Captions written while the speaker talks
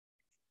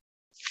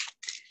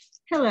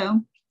Hello.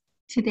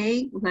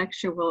 Today's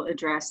lecture will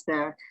address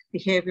the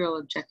behavioral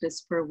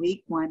objectives for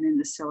week 1 in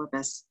the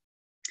syllabus.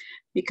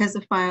 Because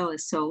the file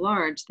is so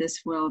large,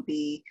 this will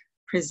be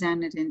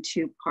presented in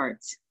 2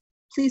 parts.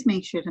 Please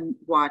make sure to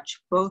watch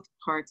both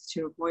parts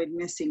to avoid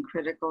missing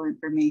critical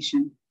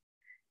information.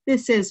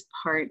 This is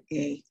part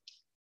A.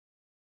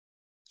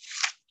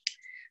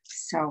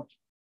 So,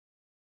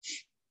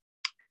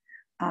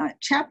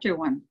 Chapter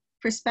 1,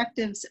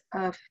 Perspectives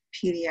of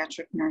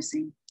Pediatric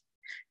Nursing.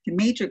 The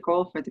major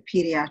goal for the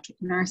pediatric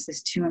nurse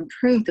is to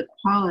improve the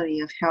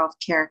quality of health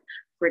care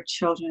for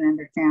children and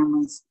their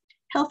families.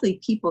 Healthy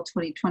People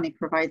 2020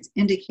 provides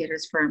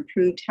indicators for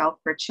improved health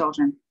for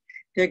children.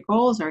 Their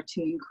goals are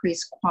to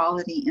increase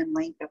quality and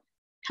length of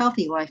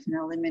healthy life and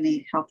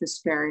eliminate health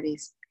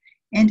disparities.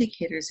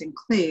 Indicators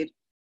include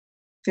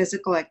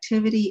physical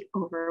activity,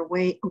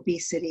 overweight,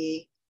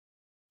 obesity,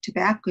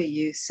 tobacco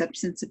use,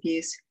 substance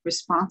abuse,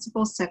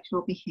 responsible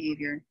sexual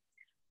behavior,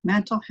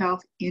 mental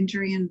health,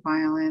 injury and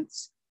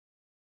violence,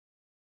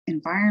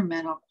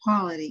 environmental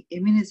quality,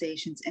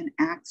 immunizations, and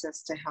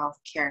access to health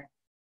care.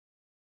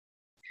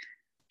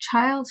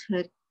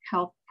 Childhood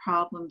health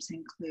problems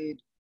include,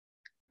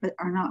 but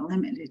are not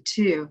limited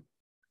to,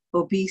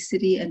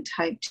 obesity and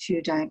type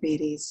 2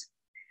 diabetes.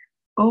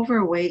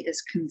 Overweight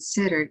is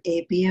considered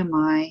a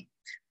BMI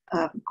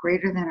of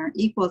greater than or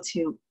equal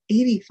to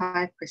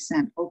 85%.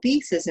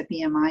 Obese is a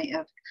BMI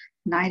of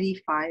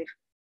 95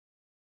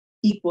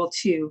 equal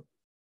to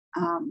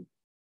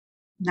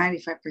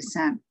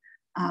 95%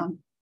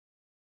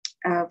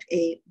 of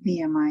a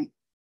BMI.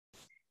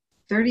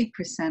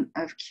 30%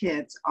 of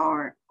kids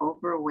are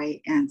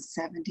overweight and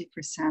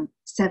 17%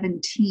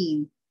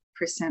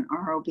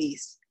 are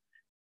obese.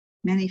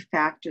 Many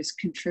factors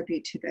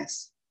contribute to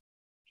this.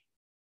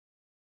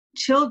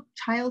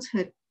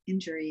 Childhood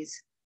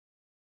injuries.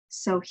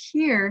 So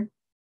here,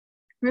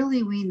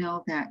 really we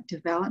know that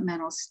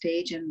developmental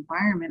stage and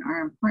environment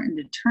are important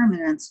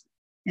determinants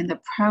in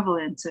the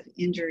prevalence of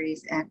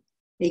injuries at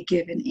a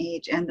given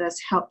age and thus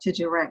help to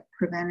direct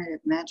preventative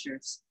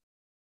measures.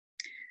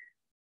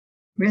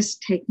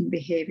 Risk-taking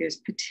behaviors,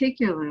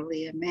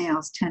 particularly in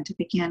males, tend to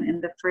begin in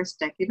the first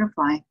decade of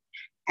life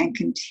and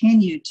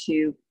continue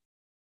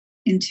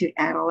into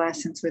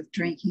adolescence with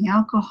drinking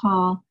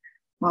alcohol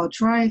while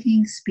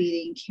driving,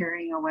 speeding,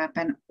 carrying a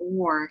weapon,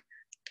 or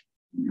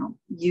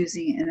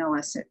using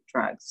illicit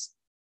drugs.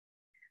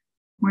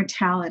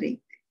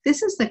 Mortality.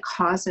 This is the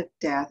cause of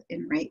death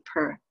in rate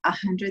per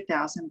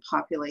 100,000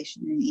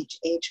 population in each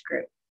age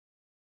group.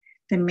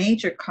 The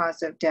major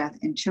cause of death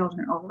in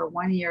children over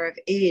 1 year of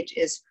age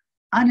is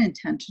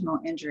unintentional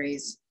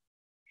injuries.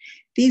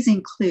 These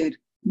include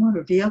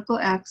motor vehicle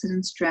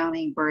accidents,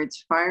 drowning,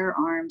 birds,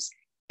 firearms,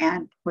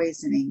 and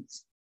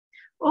poisonings.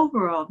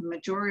 Overall, the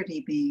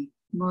majority being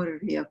motor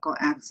vehicle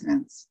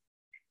accidents.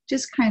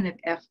 Just kind of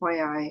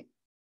FYI,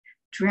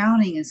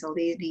 drowning is a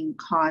leading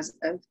cause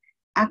of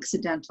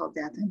accidental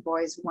death in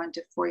boys 1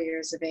 to 4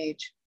 years of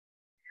age.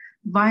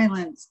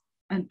 Violence,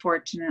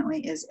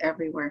 unfortunately, is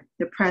everywhere.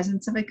 The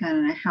presence of a gun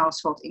in a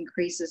household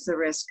increases the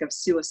risk of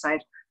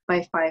suicide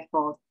by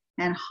 5-fold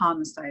and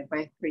homicide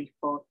by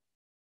 3-fold.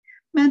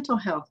 Mental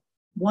health.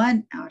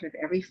 1 out of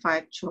every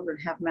 5 children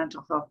have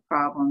mental health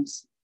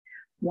problems.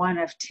 1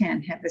 of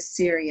 10 have a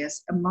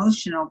serious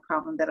emotional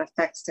problem that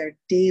affects their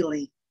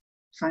daily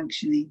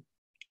functioning.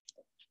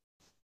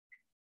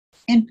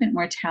 Infant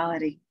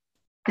mortality.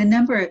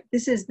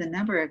 This is the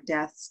number of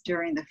deaths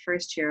during the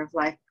first year of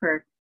life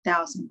per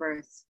 1,000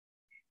 births.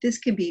 This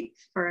can be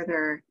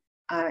further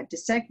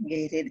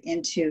desegregated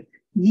into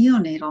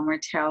neonatal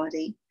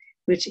mortality,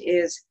 which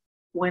is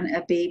when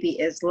a baby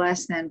is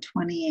less than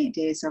 28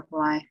 days of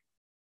life.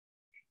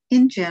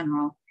 In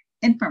general,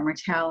 infant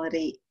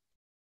mortality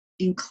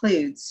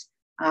includes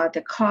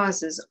the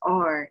causes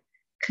are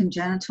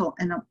congenital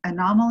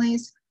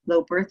anomalies,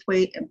 low birth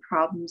weight, and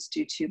problems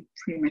due to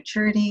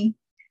prematurity,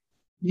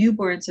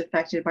 newborns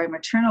affected by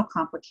maternal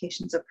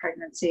complications of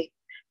pregnancy.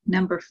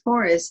 Number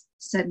 4 is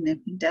sudden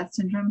infant death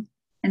syndrome.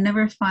 And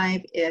number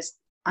 5 is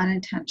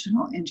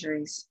unintentional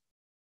injuries.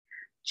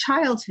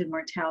 Childhood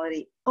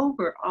mortality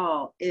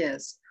overall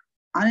is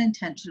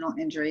unintentional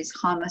injuries,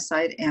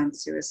 homicide, and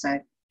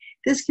suicide.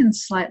 This can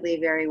slightly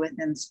vary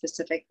within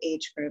specific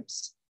age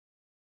groups.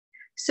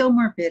 So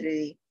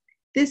morbidity.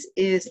 This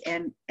is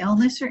an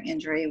illness or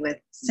injury with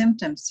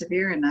symptoms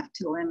severe enough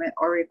to limit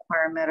or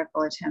require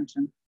medical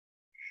attention.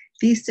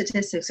 These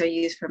statistics are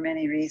used for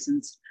many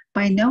reasons.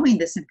 By knowing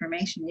this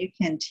information, you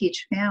can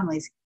teach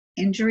families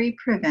injury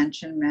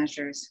prevention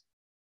measures.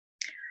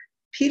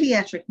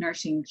 Pediatric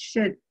nursing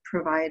should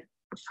provide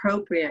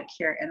appropriate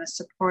care in a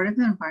supportive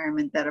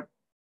environment that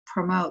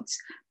promotes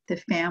the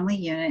family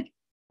unit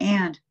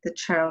and the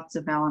child's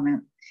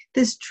development.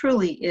 This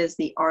truly is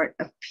the art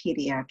of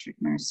pediatric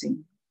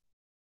nursing.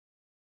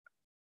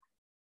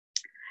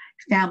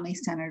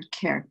 Family-centered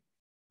care.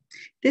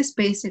 This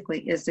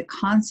basically is the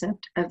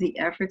concept of the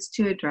efforts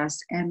to address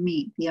and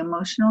meet the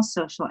emotional,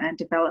 social, and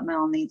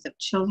developmental needs of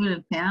children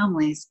and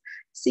families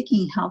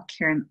seeking health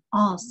care in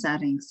all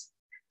settings.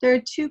 There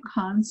are 2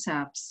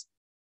 concepts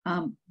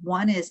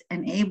One is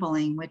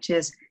enabling, which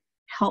is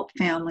help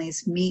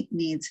families meet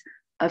needs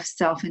of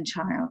self and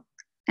child,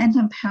 and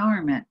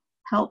empowerment,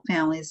 help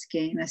families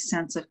gain a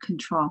sense of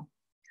control.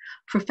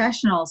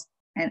 Professionals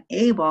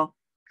enable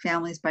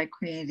families by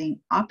creating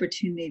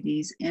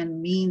opportunities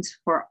and means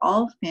for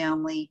all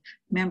family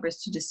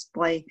members to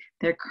display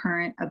their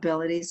current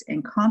abilities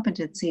and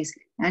competencies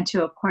and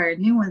to acquire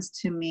new ones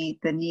to meet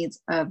the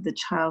needs of the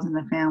child and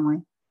the family.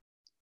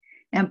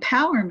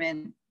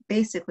 Empowerment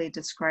basically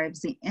describes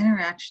the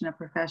interaction of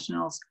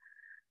professionals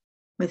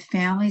with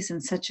families in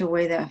such a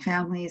way that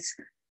families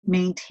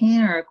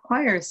maintain or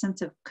acquire a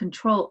sense of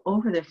control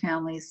over their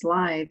families'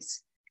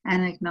 lives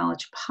and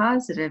acknowledge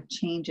positive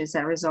changes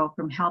that result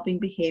from helping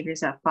behaviors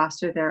that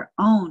foster their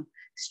own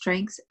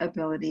strengths,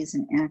 abilities,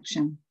 and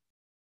action.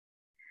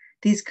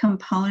 These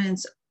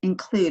components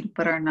include,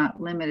 but are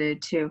not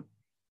limited to,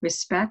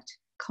 respect,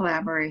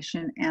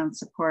 collaboration, and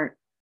support.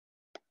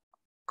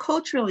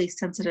 Culturally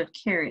sensitive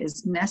care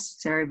is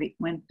necessary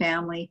when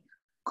family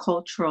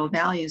cultural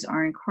values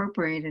are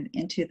incorporated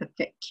into the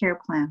care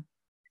plan.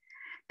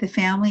 The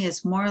family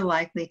is more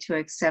likely to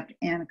accept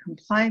and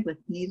comply with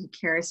needed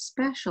care,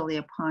 especially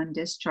upon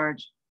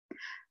discharge.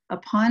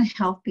 Upon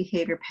health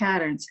behavior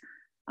patterns,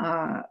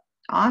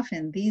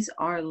 often these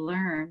are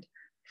learned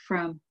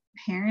from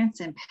parents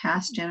in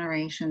past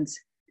generations,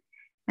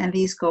 and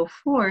these go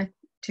forth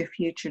to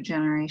future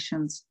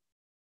generations.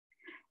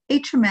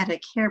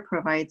 Atraumatic care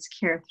provides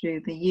care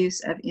through the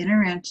use of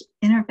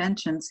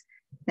interventions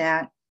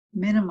that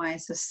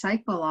minimize the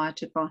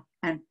psychological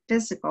and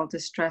physical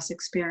distress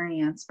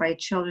experienced by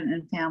children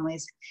and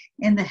families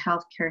in the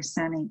healthcare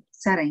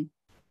setting.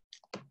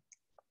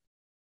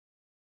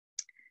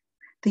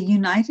 The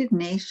United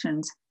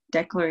Nations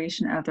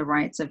Declaration of the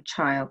Rights of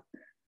Child.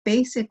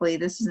 Basically,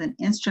 this is an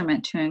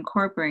instrument to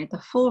incorporate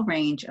the full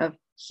range of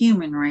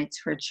human rights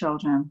for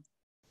children.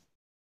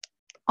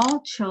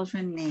 All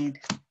children need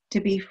to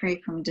be free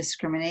from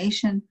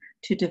discrimination,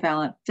 to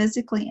develop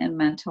physically and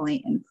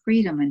mentally in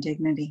freedom and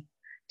dignity,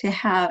 to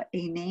have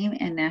a name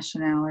and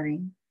nationality,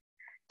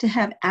 to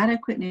have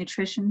adequate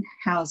nutrition,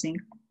 housing,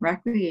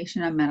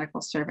 recreation, and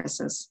medical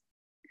services,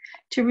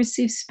 to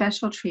receive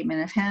special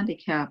treatment if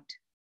handicapped,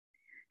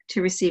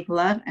 to receive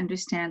love,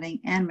 understanding,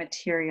 and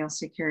material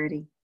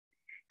security,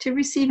 to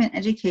receive an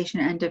education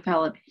and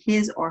develop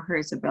his or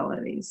her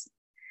abilities,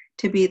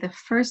 to be the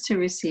first to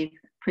receive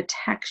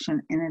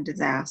protection in a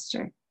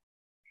disaster,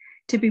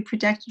 to be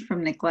protected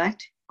from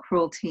neglect,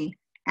 cruelty,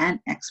 and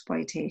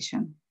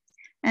exploitation.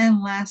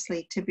 And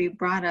lastly, to be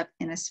brought up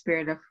in a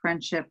spirit of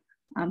friendship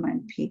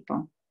among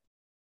people.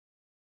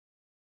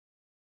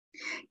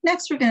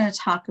 Next, we're going to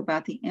talk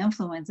about the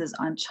influences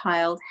on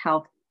child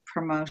health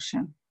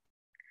promotion.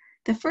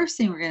 The first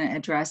thing we're going to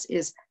address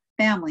is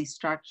family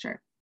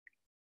structure.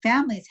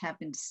 Families have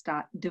been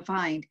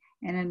defined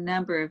in a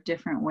number of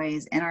different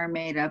ways and are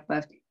made up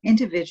of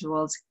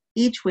individuals,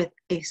 each with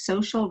a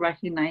social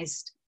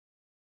recognized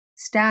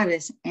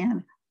status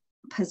and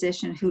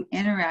position who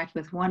interact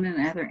with one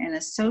another in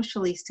a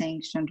socially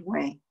sanctioned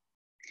way.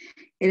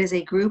 It is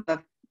a group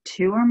of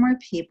two or more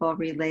people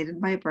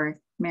related by birth,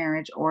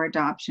 marriage, or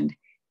adoption,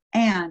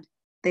 and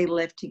they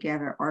live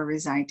together or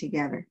reside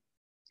together.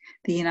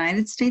 The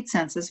United States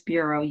Census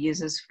Bureau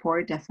uses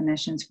 4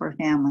 definitions for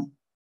family.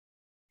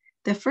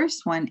 The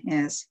first one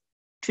is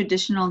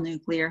traditional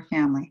nuclear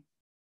family,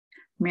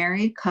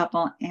 married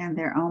couple and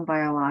their own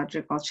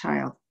biological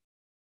child.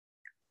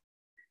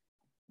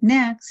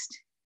 Next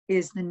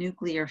is the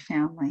nuclear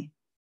family.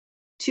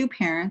 2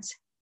 parents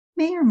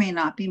may or may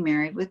not be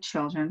married with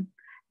children,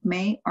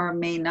 may or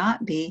may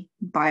not be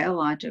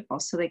biological.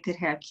 So they could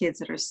have kids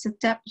that are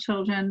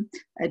stepchildren,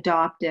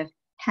 adoptive,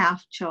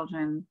 half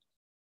children,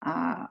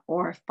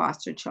 or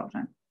foster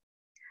children.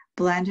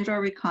 Blended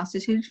or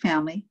reconstituted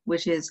family,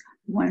 which is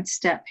 1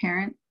 step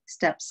parent,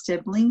 step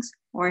siblings,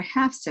 or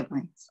half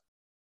siblings.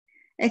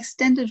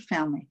 Extended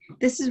family.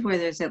 This is where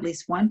there's at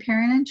least 1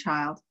 parent and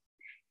child,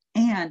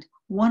 and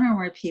 1 or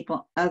more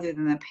people other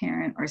than the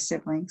parent or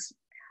siblings.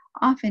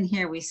 Often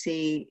here we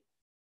see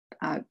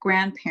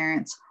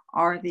grandparents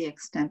are the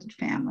extended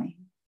family.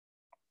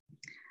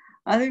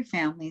 Other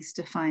families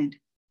defined.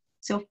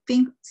 So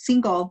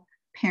single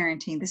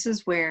parenting, this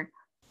is where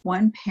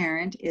 1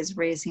 parent is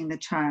raising the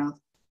child.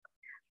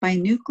 By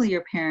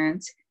nuclear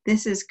parents,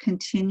 this is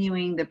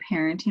continuing the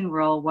parenting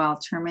role while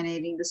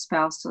terminating the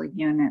spousal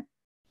unit.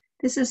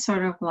 This is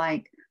sort of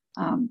like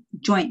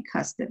joint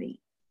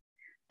custody.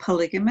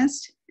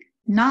 Polygamist,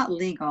 not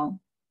legal,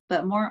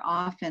 but more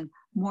often,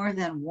 more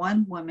than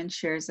 1 woman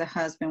shares a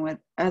husband with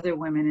other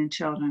women and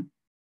children.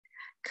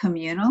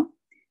 Communal,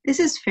 this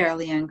is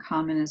fairly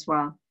uncommon as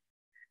well.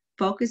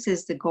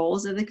 Focuses the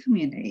goals of the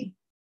community,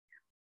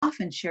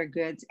 often share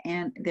goods,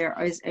 and there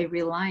is a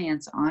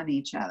reliance on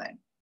each other.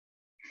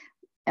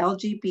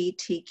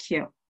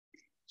 LGBTQ.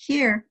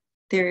 Here,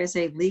 there is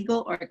a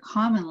legal or a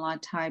common law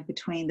tie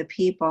between the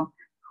people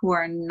who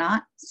are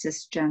not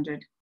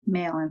cisgendered,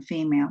 male and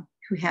female,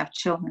 who have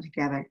children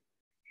together.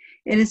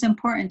 It is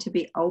important to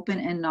be open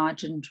and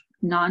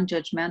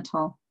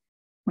non-judgmental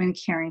when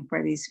caring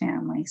for these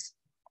families.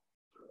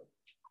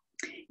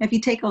 If you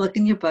take a look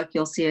in your book,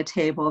 you'll see a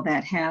table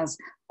that has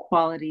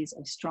qualities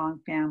of strong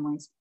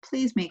families.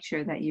 Please make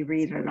sure that you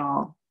read it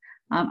all.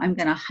 I'm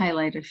going to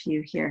highlight a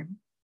few here.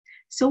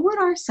 So what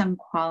are some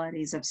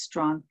qualities of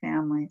strong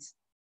families?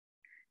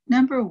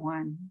 Number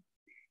one,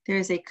 there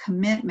is a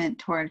commitment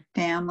toward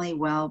family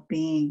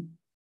well-being.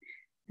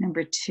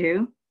 Number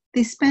two,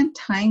 they spend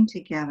time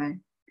together.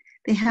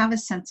 They have a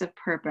sense of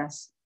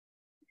purpose.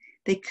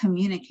 They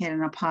communicate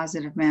in a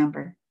positive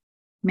manner.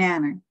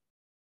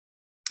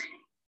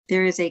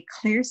 There is a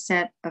clear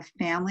set of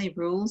family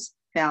rules,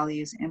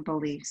 values, and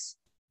beliefs.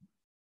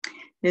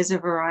 There's a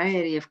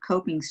variety of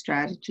coping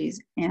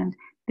strategies, and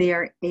they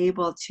are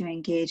able to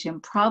engage in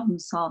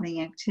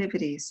problem-solving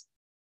activities.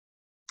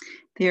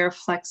 They are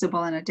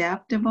flexible and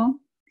adaptable.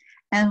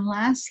 And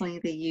lastly,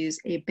 they use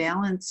a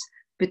balance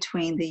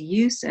between the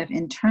use of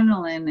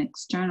internal and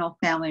external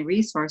family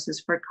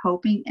resources for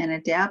coping and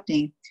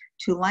adapting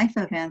to life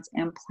events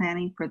and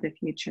planning for the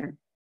future.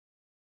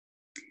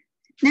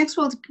 Next,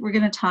 we're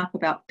going to talk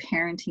about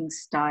parenting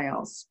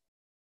styles.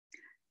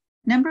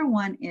 Number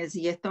one is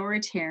the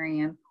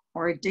authoritarian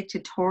or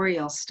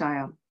dictatorial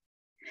style.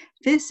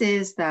 This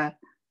is the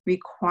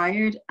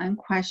required,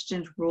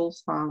 unquestioned rule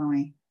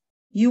following.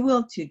 You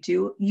will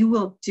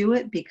do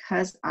it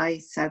because I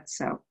said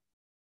so.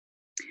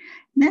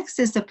 Next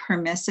is the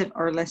permissive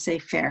or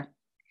laissez-faire.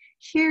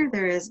 Here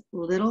there is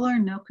little or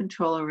no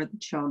control over the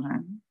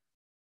children.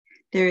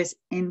 There is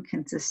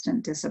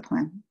inconsistent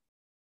discipline.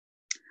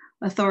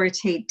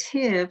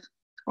 Authoritative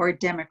or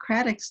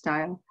democratic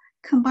style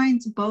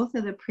combines both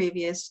of the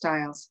previous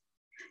styles.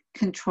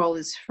 Control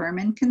is firm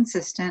and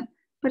consistent,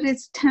 but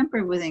it's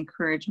tempered with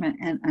encouragement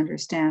and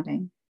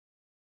understanding.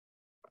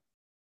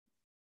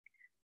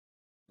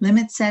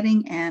 Limit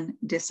setting and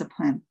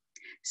discipline.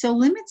 So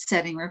limit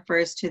setting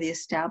refers to the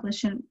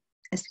establishment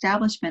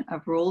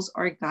of rules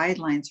or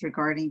guidelines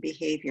regarding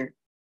behavior.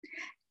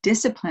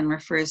 Discipline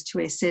refers to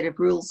a set of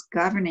rules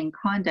governing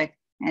conduct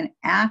and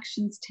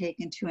actions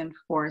taken to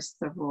enforce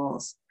the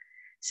rules.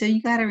 So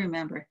you got to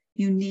remember,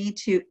 you need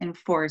to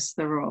enforce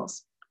the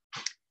rules.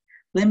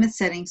 Limit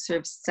setting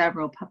serves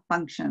several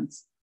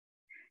functions.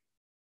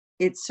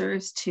 It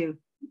serves to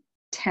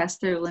test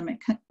their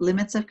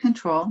limits of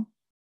control,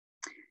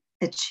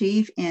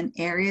 achieve in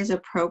areas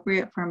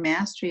appropriate for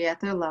mastery at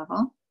their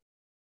level,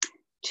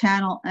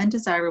 channel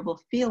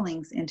undesirable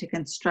feelings into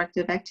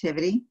constructive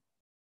activity,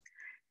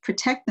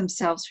 protect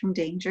themselves from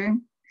danger,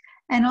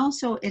 and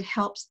also it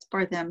helps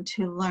for them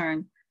to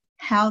learn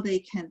how they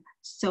can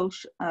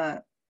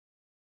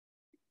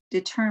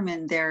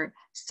determine their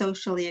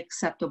socially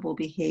acceptable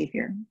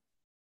behavior.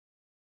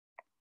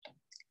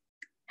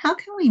 How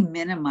can we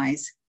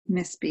minimize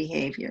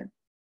misbehavior?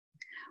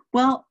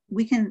 Well,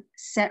 we can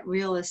set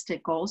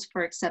realistic goals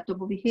for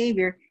acceptable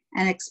behavior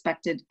and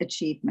expected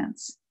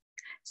achievements.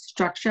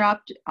 Structure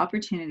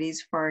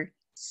opportunities for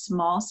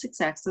small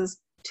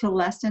successes to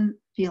lessen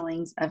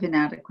feelings of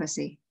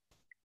inadequacy.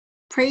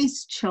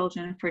 Praise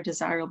children for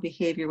desirable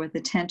behavior with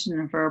attention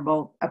and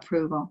verbal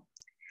approval.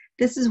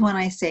 This is when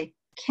I say,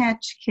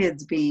 catch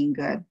kids being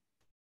good.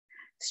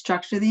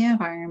 Structure the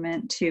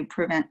environment to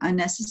prevent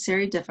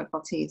unnecessary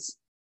difficulties,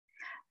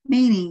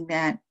 meaning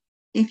that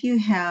if you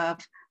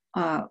have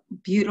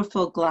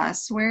beautiful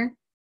glassware,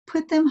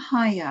 put them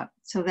high up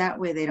so that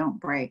way they don't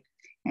break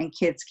and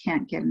kids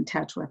can't get in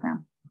touch with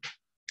them.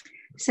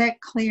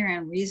 Set clear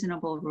and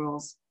reasonable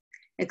rules.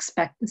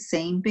 Expect the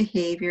same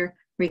behavior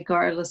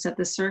regardless of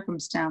the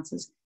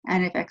circumstances,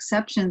 and if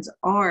exceptions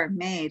are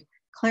made,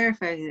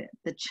 clarify that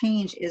the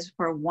change is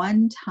for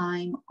one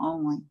time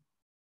only.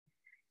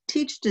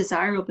 Teach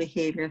desirable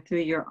behavior through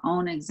your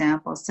own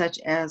examples, such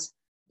as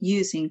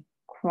using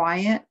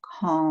quiet,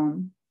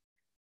 calm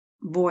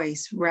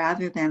voice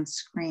rather than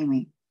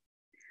screaming.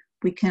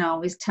 We can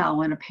always tell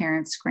when a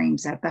parent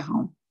screams at the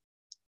home.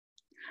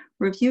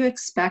 Review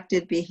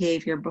expected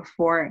behavior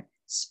before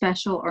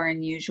special or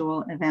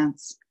unusual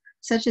events,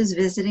 such as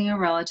visiting a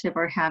relative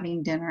or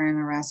having dinner in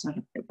a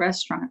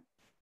restaurant.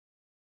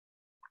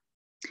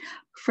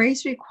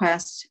 Phrase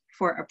requests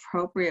for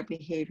appropriate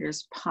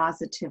behaviors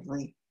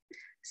positively,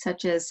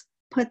 such as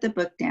put the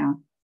book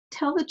down.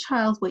 Tell the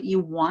child what you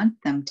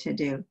want them to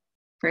do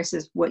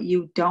versus what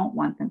you don't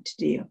want them to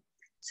do.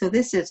 So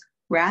this is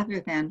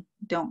rather than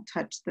don't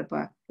touch the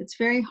book. It's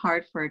very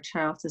hard for a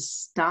child to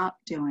stop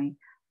doing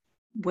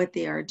what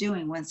they are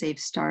doing once they've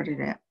started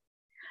it.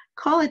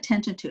 Call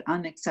attention to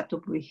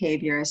unacceptable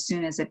behavior as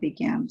soon as it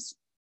begins.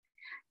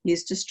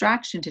 Use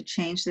distraction to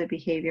change the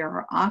behavior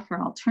or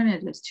offer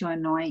alternatives to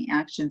annoying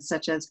actions,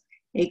 such as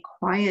a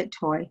quiet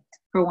toy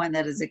for one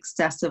that is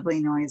excessively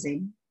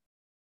noisy.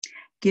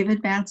 Give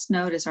advance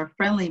notice or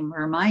friendly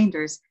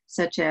reminders,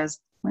 such as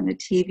when the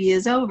TV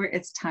is over,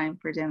 it's time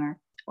for dinner,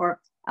 or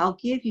I'll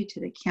give you to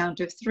the count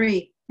of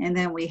 3 and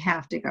then we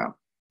have to go.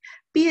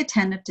 Be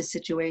attentive to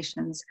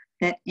situations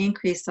that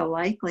increase the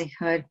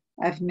likelihood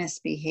of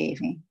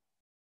misbehaving,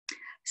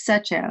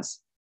 such as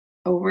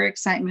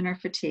overexcitement or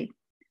fatigue,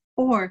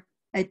 or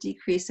a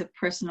decrease of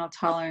personal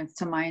tolerance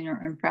to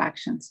minor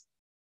infractions.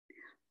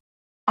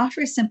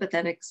 Offer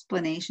sympathetic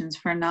explanations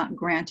for not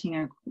granting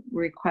a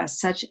requests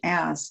such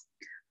as,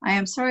 I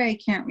am sorry I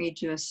can't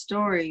read you a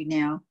story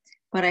now,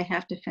 but I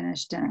have to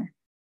finish dinner.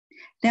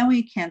 Then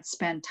we can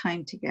spend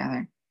time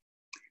together.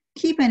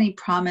 Keep any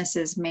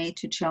promises made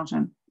to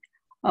children.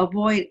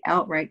 Avoid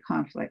outright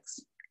conflicts.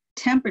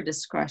 Temper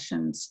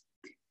discussions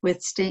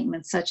with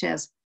statements such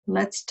as,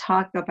 let's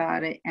talk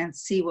about it and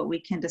see what we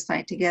can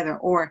decide together,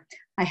 or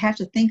I have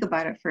to think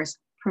about it first.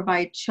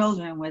 Provide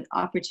children with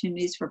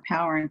opportunities for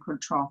power and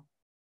control.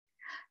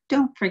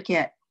 Don't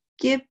forget,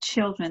 give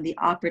children the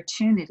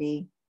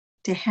opportunity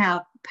to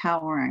have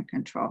power and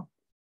control.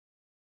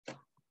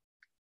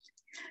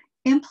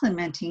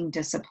 Implementing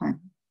discipline.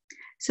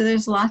 So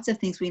there's lots of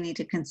things we need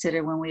to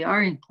consider when we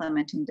are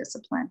implementing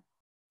discipline.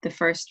 The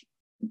first,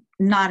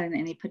 not in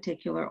any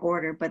particular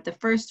order, but the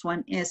first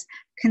one is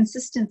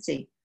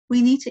consistency.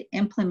 We need to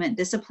implement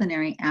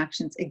disciplinary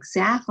actions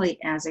exactly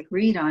as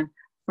agreed on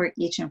for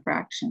each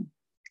infraction.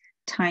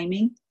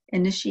 Timing,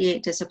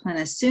 initiate discipline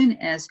as soon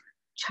as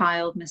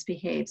child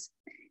misbehaves.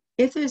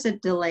 If there's a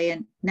delay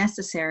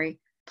necessary,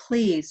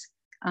 please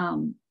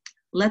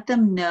let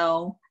them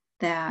know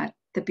that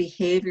the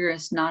behavior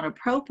is not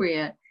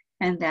appropriate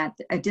and that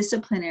a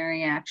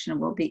disciplinary action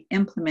will be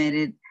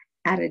implemented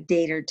at a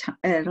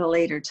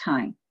later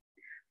time.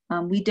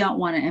 We don't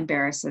want to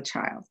embarrass the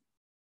child.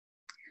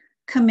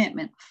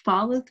 Commitment,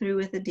 follow through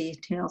with the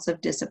details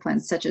of discipline,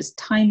 such as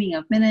timing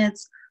of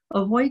minutes.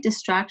 Avoid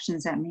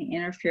distractions that may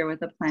interfere with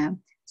the plan,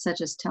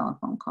 such as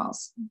telephone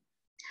calls.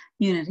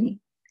 Unity,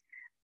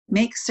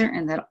 make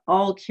certain that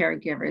all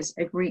caregivers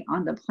agree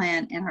on the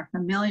plan and are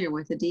familiar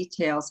with the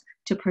details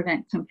to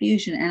prevent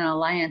confusion and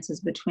alliances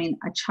between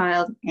a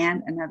child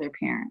and another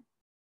parent.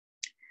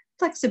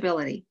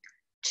 Flexibility,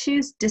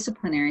 choose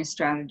disciplinary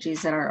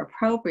strategies that are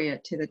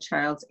appropriate to the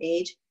child's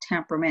age,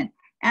 temperament,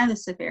 and the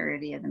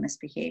severity of the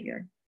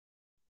misbehavior.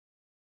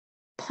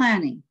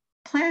 Planning,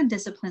 plan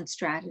discipline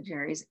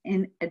strategies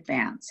in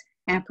advance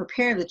and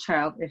prepare the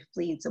child if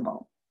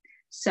feasible.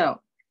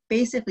 So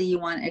basically you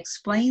want to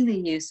explain the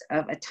use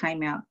of a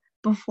timeout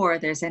before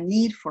there's a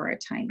need for a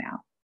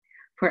timeout.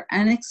 For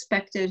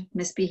unexpected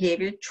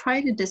misbehavior,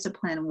 try to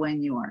discipline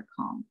when you are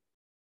calm.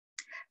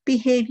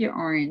 Behavior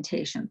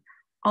orientation,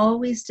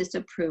 always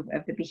disapprove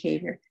of the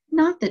behavior,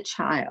 not the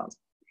child,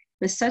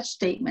 with such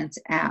statements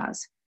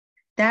as,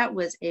 that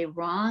was a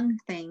wrong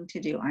thing to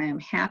do. I am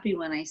happy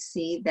when I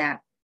see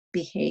that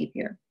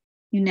behavior.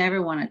 You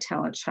never want to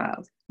tell a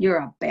child, you're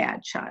a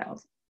bad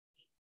child.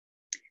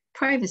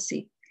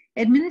 Privacy,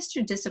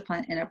 administer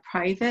discipline in a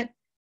private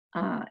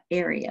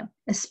area,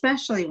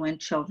 especially when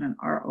children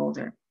are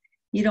older.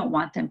 You don't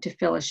want them to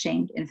feel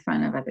ashamed in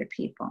front of other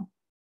people.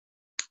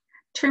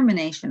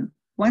 Termination,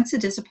 once the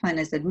discipline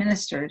is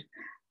administered,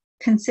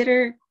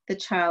 consider the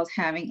child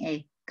having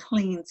a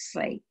clean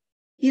slate.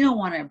 You don't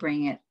want to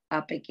bring it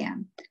up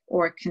again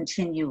or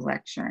continue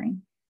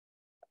lecturing.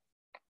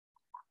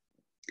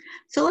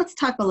 So let's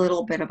talk a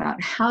little bit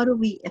about how do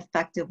we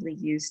effectively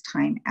use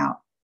timeout.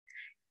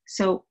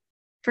 So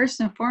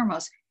first and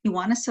foremost, you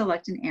want to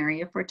select an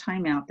area for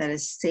timeout that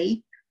is safe,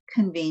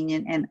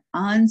 convenient, and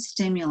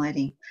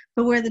unstimulating,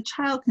 but where the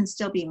child can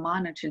still be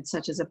monitored,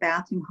 such as a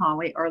bathroom,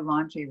 hallway, or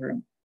laundry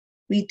room.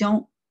 We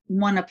don't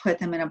want to put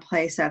them in a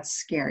place that's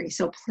scary,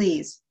 so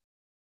please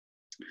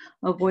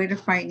avoid a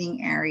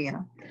frightening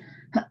area,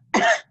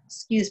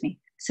 excuse me,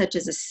 such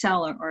as a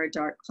cellar or a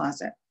dark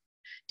closet.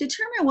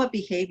 Determine what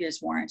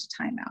behaviors warrant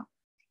a timeout.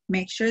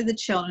 Make sure the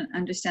children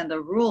understand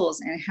the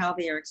rules and how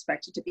they are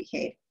expected to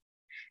behave.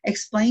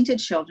 Explain to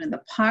children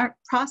the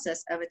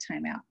process of a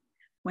timeout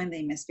when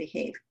they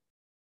misbehave.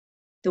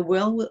 They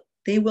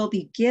will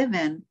be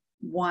given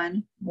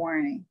one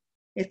warning.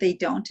 If they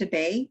don't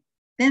obey,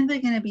 then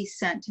they're going to be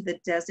sent to the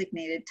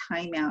designated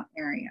timeout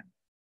area.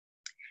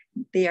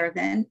 They are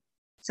then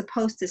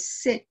supposed to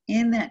sit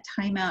in that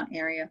timeout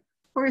area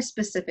for a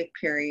specific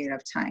period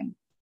of time.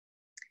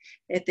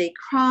 If they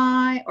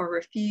cry or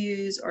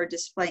refuse or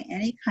display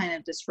any kind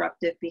of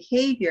disruptive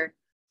behavior,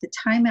 the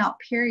timeout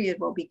period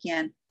will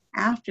begin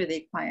after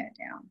they quiet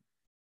down.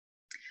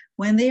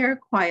 When they are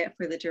quiet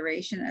for the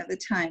duration of the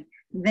time,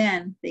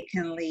 then they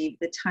can leave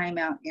the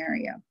timeout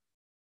area.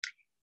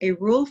 A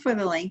rule for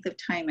the length of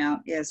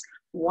timeout is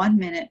 1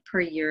 minute per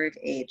year of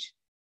age.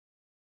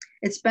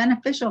 It's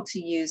beneficial to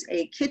use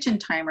a kitchen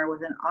timer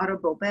with an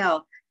audible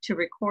bell to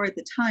record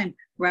the time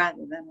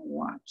rather than a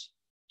watch.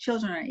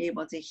 Children are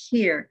able to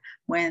hear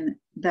when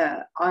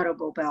the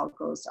audible bell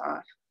goes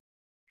off.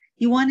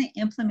 You want to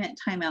implement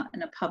timeout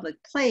in a public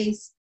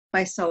place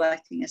by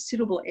selecting a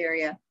suitable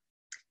area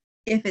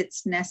if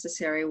it's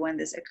necessary when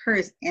this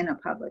occurs in a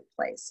public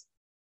place.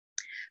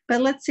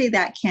 But let's say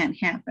that can't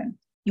happen.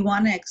 You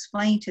want to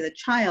explain to the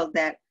child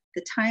that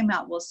the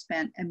timeout will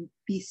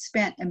be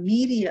spent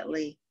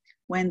immediately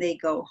when they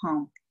go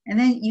home. And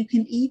then you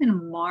can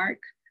even mark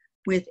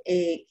with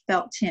a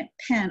felt tip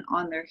pen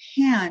on their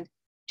hand,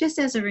 just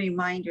as a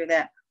reminder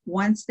that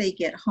once they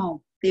get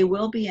home, they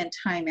will be in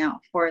timeout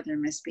for their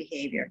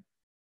misbehavior.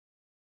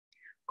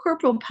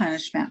 Corporal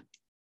punishment.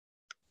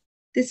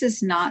 This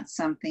is not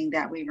something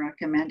that we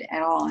recommend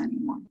at all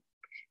anymore.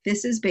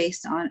 This is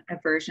based on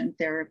aversion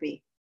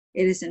therapy.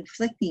 It is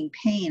inflicting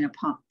pain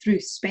through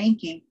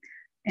spanking,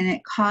 and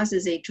it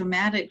causes a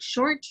dramatic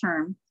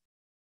short-term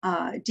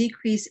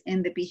decrease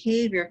in the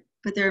behavior,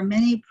 but there are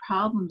many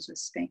problems with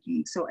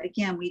spanking. So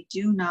again, we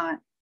do not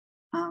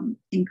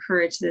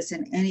encourage this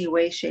in any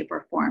way, shape,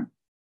 or form.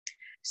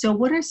 So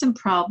what are some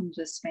problems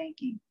with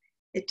spanking?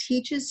 It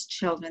teaches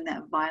children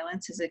that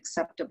violence is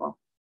acceptable.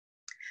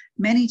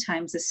 Many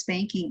times the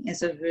spanking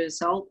is a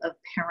result of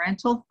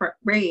parental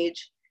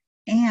rage,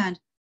 and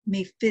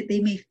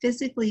they may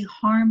physically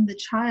harm the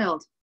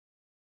child.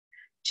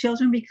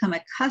 Children become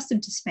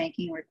accustomed to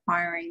spanking,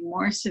 requiring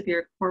more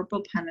severe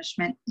corporal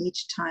punishment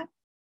each time.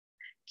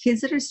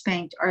 Kids that are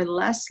spanked are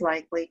less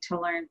likely to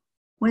learn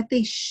what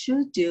they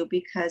should do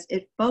because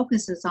it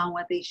focuses on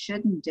what they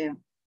shouldn't do.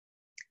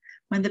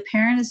 When the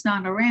parent is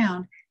not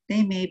around,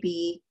 they may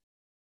be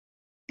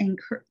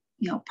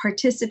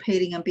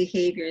participating in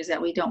behaviors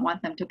that we don't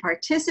want them to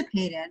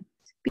participate in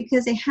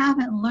because they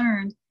haven't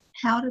learned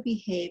how to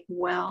behave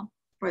well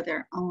for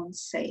their own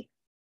sake.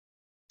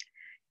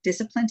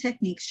 Discipline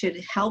techniques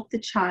should help the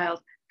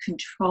child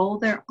control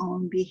their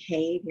own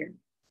behavior.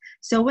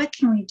 So what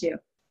can we do?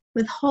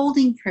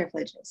 Withholding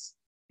privileges,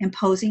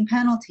 imposing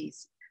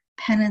penalties,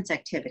 penance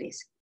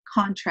activities,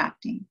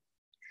 contracting.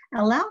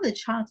 Allow the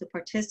child to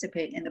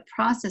participate in the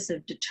process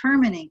of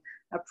determining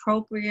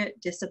appropriate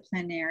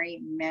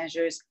disciplinary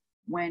measures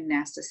when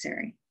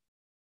necessary.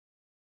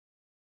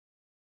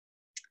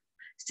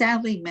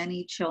 Sadly,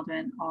 many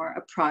children are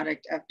a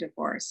product of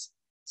divorce.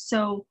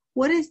 So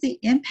what is the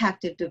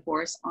impact of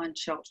divorce on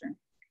children?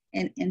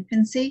 In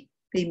infancy,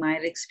 they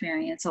might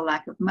experience a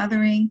lack of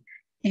mothering,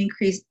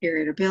 increased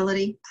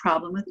irritability,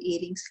 problem with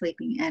eating,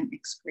 sleeping, and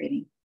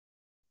excreting.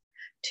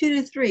 2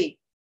 to 3,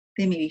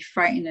 they may be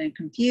frightened and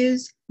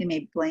confused. They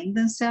may blame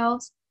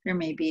themselves. They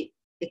may be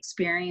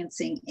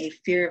experiencing a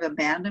fear of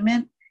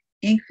abandonment,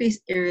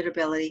 increased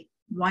irritability,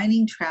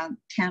 whining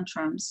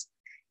tantrums,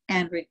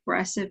 and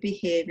regressive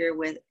behavior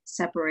with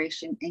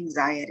separation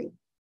anxiety.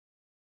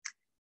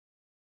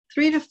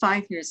 3 to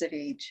 5 years of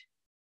age,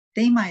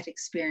 they might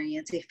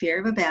experience a fear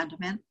of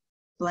abandonment,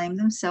 blame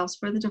themselves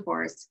for the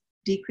divorce,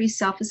 decrease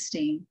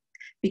self-esteem,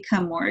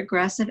 become more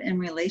aggressive in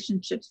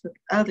relationships with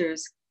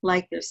others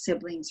like their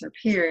siblings or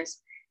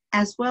peers,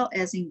 as well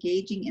as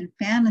engaging in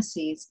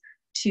fantasies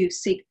to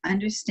seek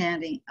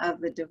understanding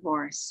of the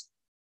divorce.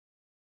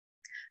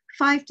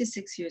 5 to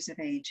 6 years of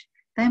age,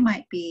 they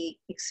might be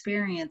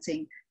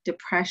experiencing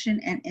depression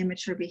and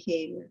immature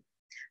behavior,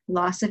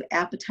 loss of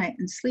appetite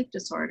and sleep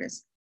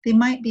disorders. They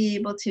might be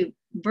able to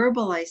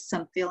verbalize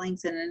some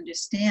feelings and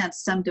understand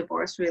some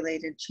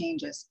divorce-related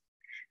changes.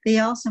 They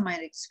also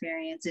might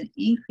experience an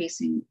increase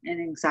in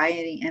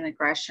anxiety and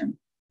aggression.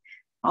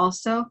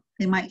 Also,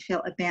 they might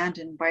feel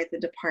abandoned by the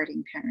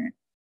departing parent.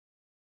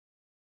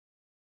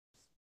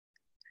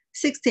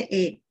 6 to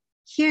 8,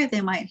 here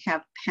they might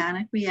have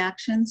panic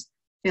reactions,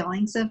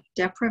 feelings of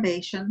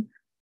deprivation,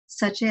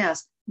 such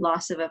as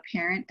loss of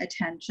apparent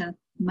attention,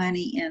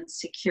 money, and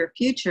secure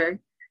future.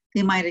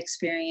 They might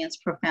experience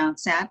profound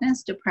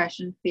sadness,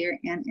 depression, fear,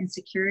 and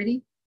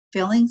insecurity,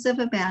 feelings of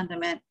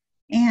abandonment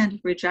and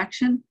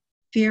rejection,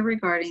 fear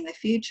regarding the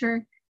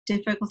future,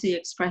 difficulty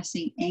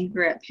expressing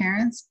anger at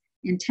parents,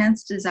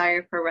 intense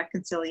desire for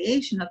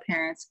reconciliation of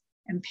parents,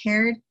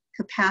 impaired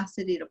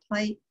capacity to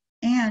play,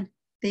 and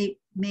they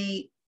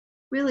may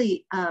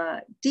really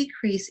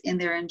decrease in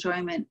their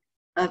enjoyment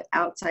of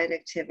outside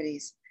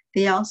activities.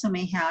 They also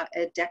may have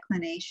a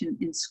declination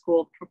in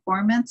school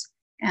performance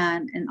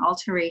and an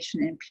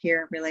alteration in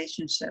peer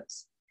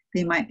relationships.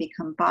 They might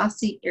become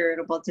bossy,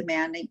 irritable,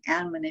 demanding,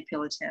 and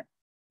manipulative.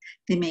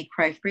 They may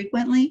cry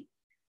frequently,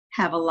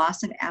 have a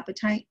loss of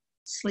appetite,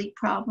 sleep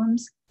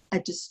problems, a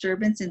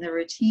disturbance in the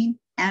routine,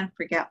 and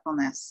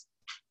forgetfulness.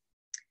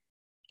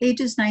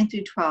 Ages 9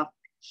 through 12.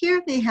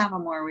 Here they have a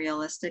more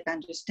realistic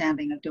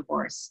understanding of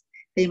divorce.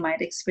 They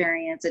might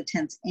experience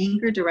intense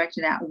anger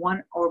directed at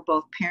one or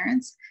both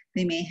parents.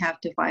 They may have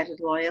divided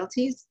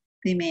loyalties.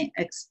 They may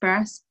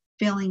express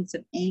feelings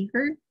of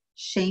anger,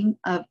 shame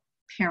of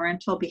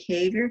parental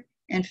behavior,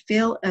 and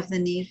feel of the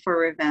need for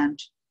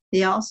revenge.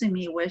 They also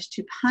may wish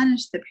to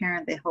punish the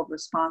parent they hold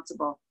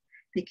responsible.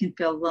 They can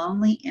feel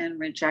lonely and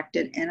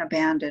rejected and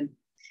abandoned.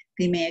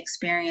 They may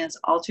experience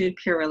altered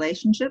peer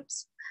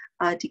relationships,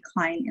 a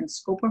decline in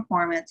school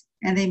performance,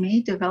 and they may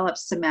develop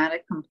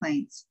somatic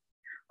complaints.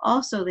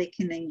 Also, they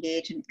can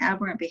engage in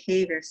aberrant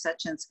behavior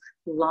such as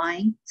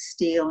lying,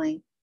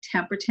 stealing,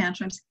 temper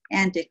tantrums,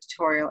 and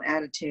dictatorial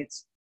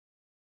attitudes.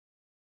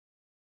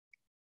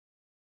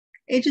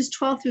 Ages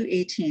 12 through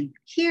 18.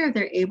 Here,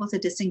 they're able to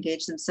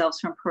disengage themselves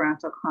from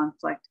parental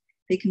conflict.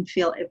 They can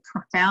feel a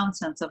profound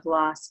sense of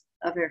loss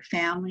of their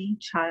family,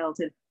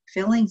 childhood,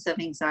 feelings of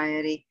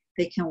anxiety.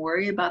 They can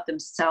worry about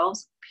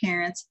themselves,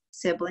 parents,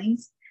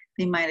 siblings.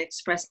 They might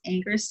express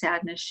anger,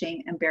 sadness,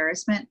 shame,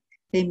 embarrassment.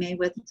 They may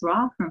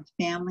withdraw from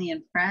family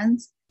and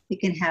friends. They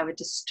can have a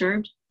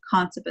disturbed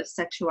concept of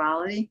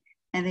sexuality,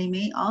 and they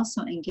may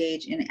also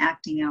engage in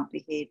acting out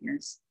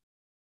behaviors.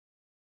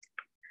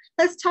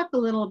 Let's talk a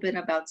little bit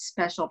about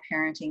special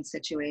parenting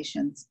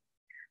situations.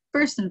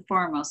 First and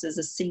foremost is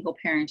a single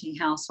parenting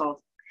household.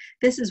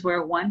 This is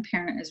where one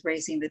parent is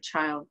raising the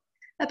child.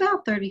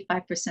 About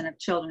 35% of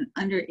children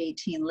under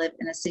 18 live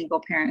in a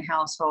single parent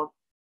household,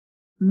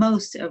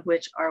 most of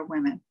which are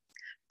women.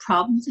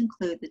 Problems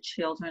include the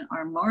children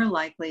are more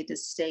likely to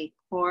stay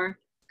poor,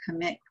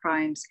 commit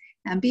crimes,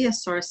 and be a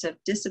source of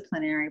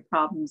disciplinary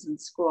problems in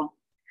school.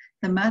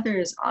 The mother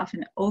is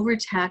often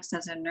overtaxed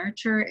as a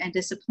nurturer and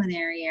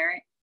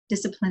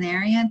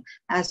disciplinarian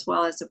as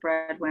well as a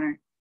breadwinner.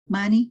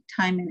 Money,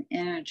 time, and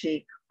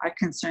energy are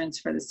concerns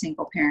for the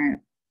single parent.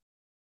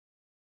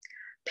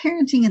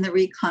 Parenting in the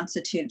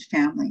reconstituted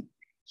family.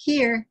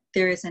 Here,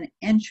 there is an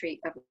entry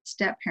of a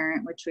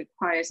step-parent which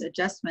requires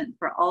adjustment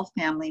for all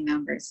family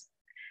members.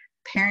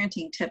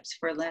 Parenting tips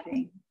for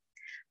living.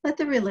 Let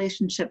the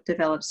relationship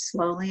develop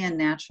slowly and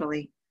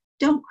naturally.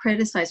 Don't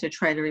criticize or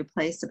try to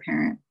replace the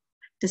parent.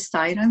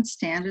 Decide on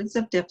standards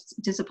of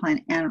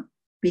discipline and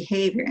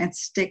behavior and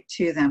stick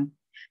to them.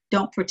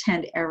 Don't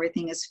pretend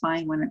everything is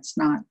fine when it's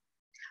not.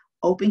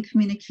 Open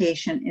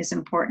communication is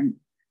important.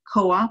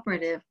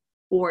 Cooperative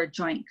or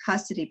joint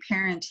custody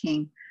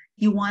parenting,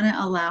 you want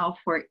to allow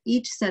for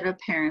each set of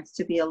parents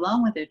to be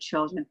alone with their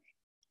children.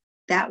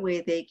 That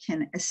way they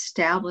can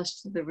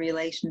establish the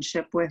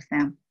relationship with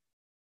them.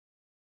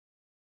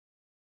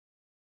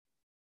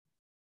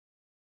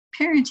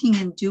 Parenting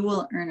in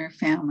dual earner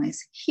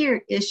families.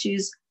 Here,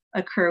 issues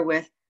occur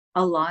with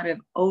a lot of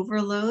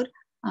overload.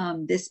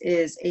 This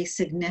is a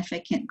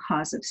significant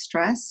cause of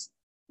stress.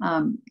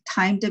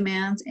 Time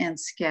demands and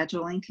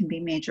scheduling can be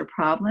major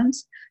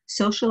problems.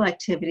 Social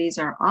activities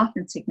are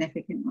often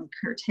significantly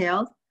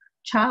curtailed.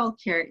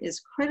 Childcare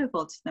is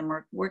critical to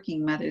the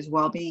working mother's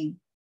well-being.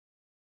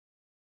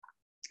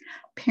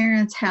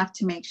 Parents have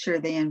to make sure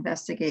they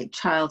investigate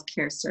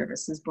childcare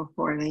services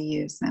before they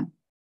use them.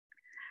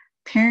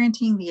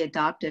 Parenting the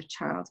adoptive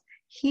child.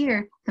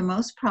 Here, the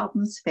most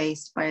problems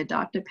faced by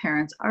adoptive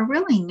parents are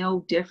really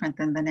no different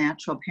than the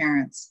natural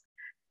parents.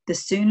 The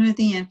sooner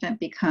the infant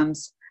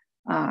becomes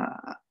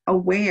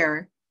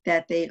aware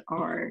that they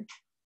are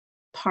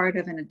part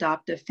of an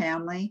adoptive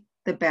family,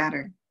 the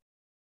better.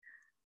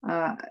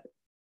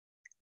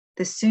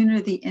 The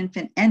sooner the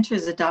infant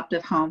enters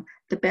adoptive home,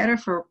 the better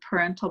for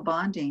parental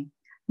bonding.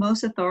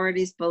 Most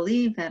authorities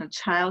believe that a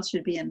child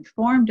should be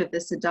informed of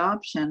this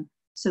adoption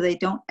so they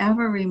don't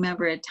ever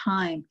remember a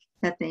time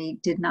that they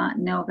did not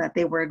know that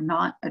they were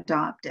not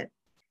adopted.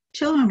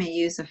 Children may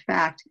use the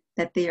fact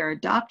that they are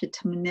adopted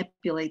to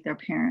manipulate their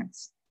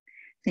parents.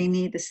 They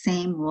need the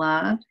same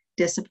love,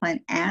 discipline,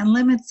 and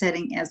limit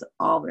setting as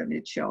all of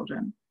their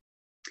children.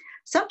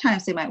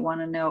 Sometimes they might want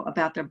to know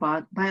about their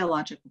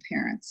biological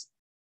parents.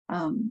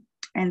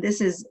 And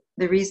this is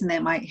the reason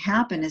that might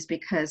happen is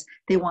because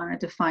they want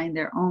to define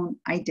their own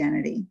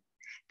identity.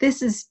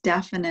 This is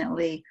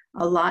definitely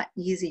a lot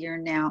easier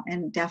now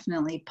and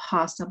definitely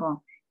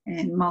possible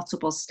in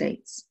multiple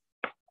states.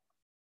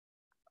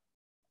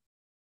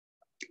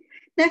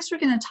 Next, we're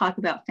going to talk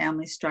about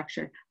family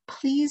structure.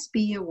 Please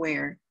be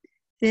aware,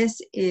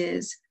 this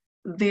is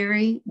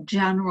very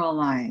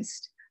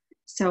generalized.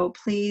 So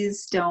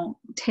please don't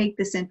take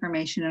this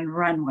information and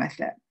run with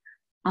it.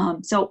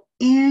 So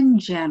in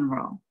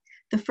general,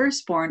 the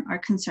firstborn are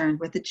concerned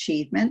with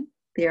achievement.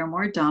 They are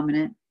more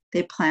dominant.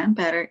 They plan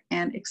better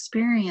and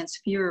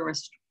experience fewer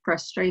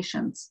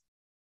frustrations.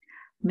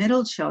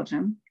 Middle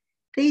children,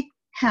 they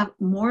have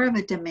more of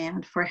a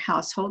demand for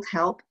household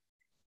help.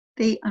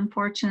 They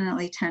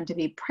unfortunately tend to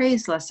be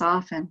praised less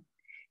often.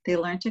 They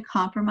learn to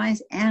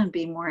compromise and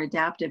be more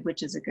adaptive,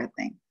 which is a good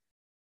thing.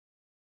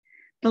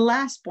 The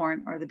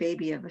lastborn, or the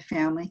baby of a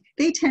family,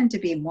 they tend to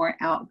be more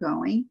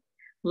outgoing,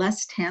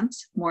 less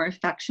tense, more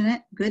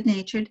affectionate,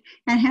 good-natured,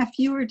 and have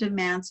fewer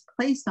demands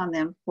placed on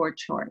them for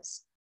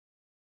chores.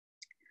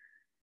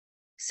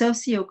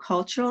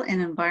 Sociocultural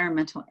and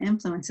environmental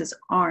influences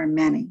are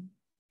many.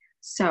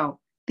 So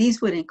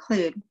these would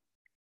include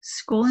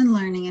school and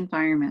learning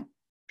environment,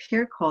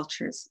 peer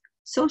cultures,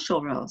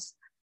 social roles,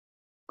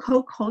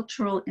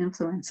 co-cultural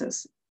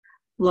influences,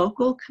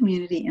 local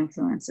community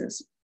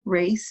influences,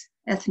 race,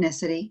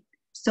 ethnicity,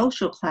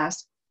 social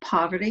class,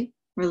 poverty,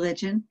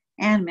 religion,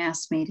 and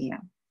mass media.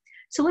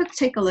 So let's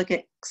take a look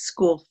at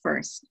school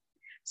first.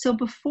 So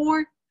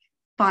before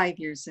 5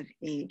 years of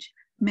age,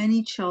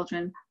 many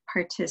children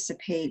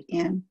participate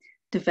in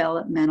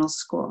developmental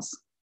schools.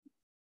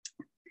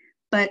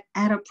 But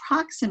at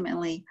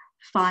approximately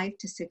 5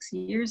 to 6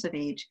 years of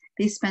age,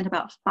 they spend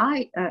about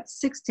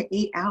 6 to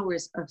 8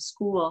 hours of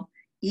school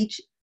each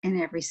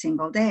and every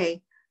single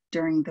day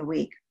during the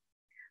week.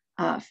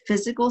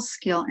 Physical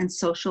skill and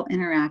social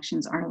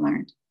interactions are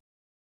learned.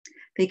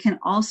 They can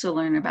also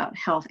learn about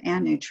health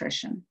and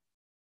nutrition.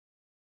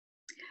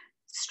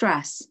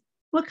 Stress.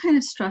 What kind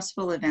of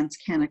stressful events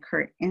can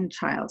occur in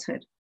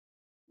childhood?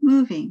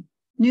 Moving,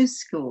 new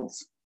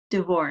schools,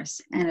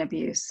 divorce, and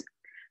abuse.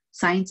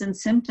 Signs and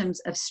symptoms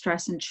of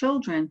stress in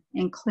children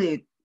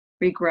include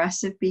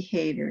regressive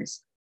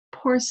behaviors,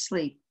 poor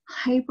sleep,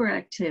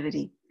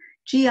 hyperactivity,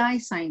 GI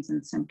signs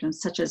and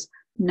symptoms such as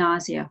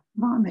nausea,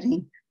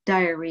 vomiting,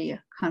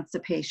 diarrhea,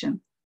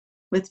 constipation.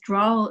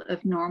 withdrawal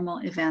of normal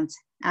events,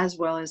 as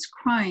well as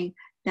crying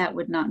that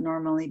would not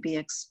normally be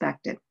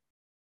expected.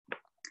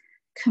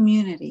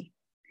 Community.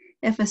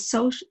 If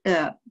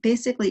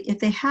if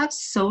they have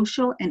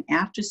social and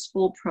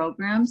after-school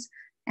programs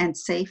and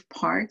safe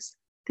parks,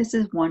 this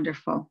is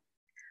wonderful.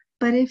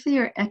 But if they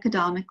are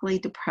economically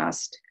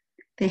depressed,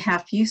 they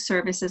have few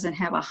services and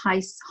have a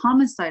high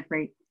homicide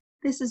rate,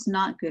 this is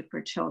not good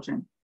for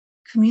children.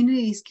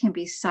 Communities can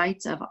be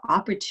sites of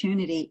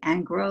opportunity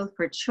and growth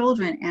for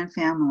children and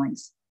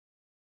families.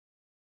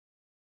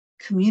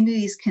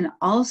 Communities can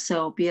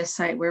also be a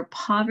site where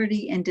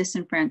poverty and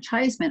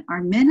disenfranchisement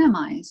are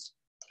minimized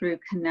through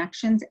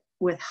connections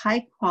with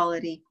high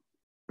quality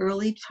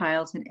early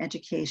childhood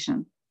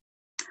education.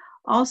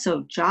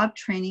 Also, job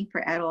training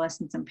for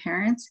adolescents and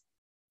parents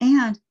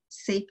and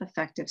safe,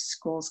 effective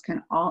schools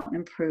can all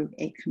improve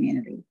a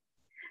community.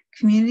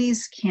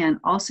 Communities can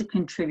also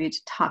contribute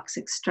to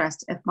toxic stress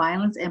if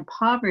violence and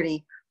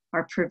poverty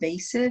are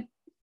pervasive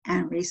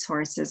and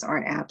resources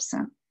are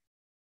absent.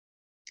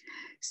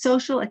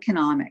 Social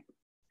economic.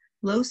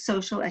 Low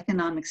social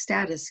economic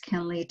status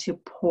can lead to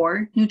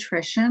poor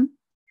nutrition,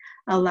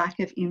 a lack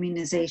of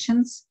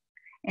immunizations,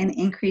 an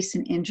increase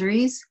in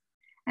injuries,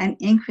 an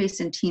increase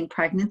in teen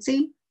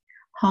pregnancy,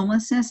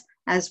 homelessness,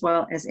 as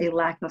well as a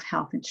lack of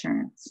health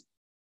insurance.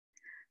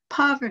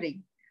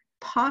 Poverty.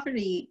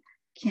 Poverty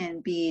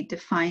can be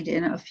defined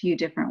in a few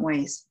different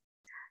ways.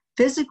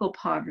 Physical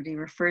poverty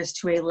refers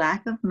to a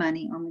lack of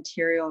money or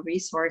material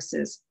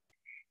resources.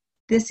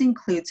 This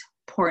includes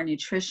poor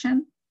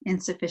nutrition,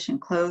 insufficient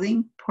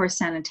clothing, poor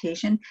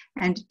sanitation,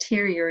 and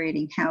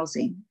deteriorating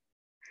housing.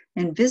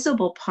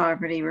 Invisible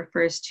poverty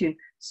refers to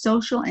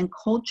social and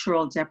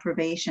cultural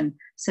deprivation,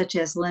 such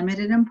as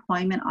limited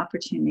employment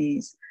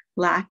opportunities,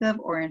 lack of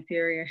or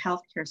inferior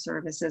healthcare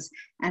services,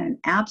 and an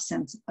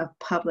absence of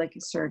public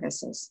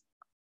services.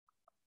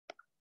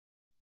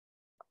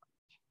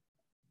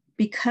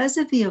 Because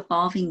of the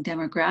evolving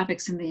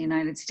demographics in the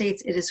United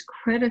States, it is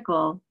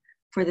critical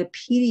for the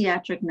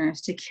pediatric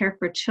nurse to care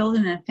for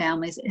children and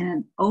families in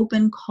an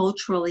open,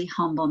 culturally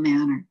humble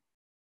manner.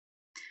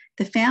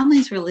 The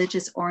family's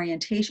religious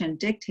orientation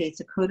dictates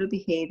a code of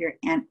behavior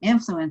and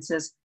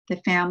influences the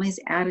family's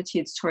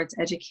attitudes towards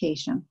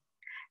education.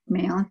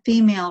 Male and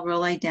female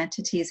role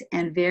identities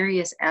and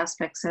various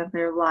aspects of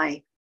their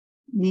life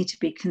need to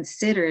be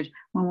considered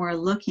when we're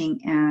looking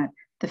at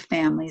the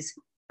family's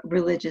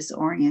religious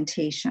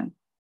orientation.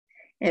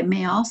 It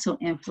may also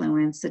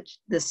influence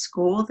the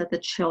school that the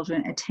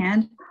children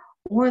attend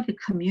or the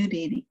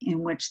community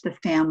in which the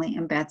family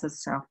embeds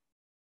itself.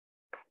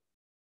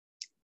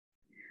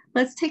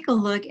 Let's take a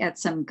look at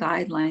some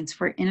guidelines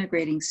for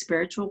integrating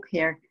spiritual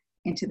care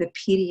into the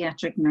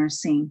pediatric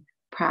nursing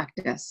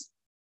practice.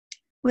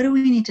 What do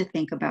we need to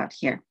think about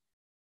here?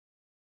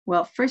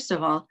 Well, first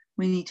of all,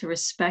 we need to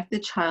respect the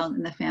child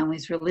and the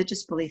family's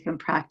religious belief and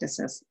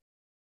practices.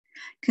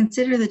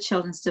 Consider the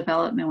children's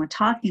development when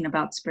talking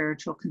about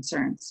spiritual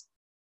concerns.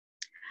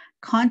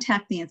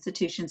 Contact the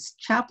institution's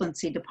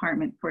chaplaincy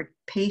department for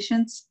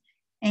patients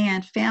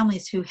and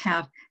families who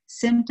have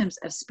symptoms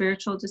of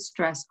spiritual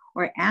distress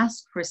or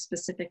ask for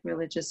specific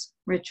religious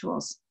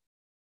rituals.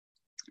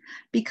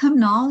 Become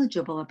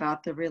knowledgeable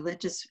about the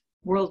religious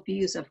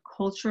worldviews of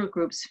cultural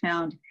groups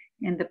found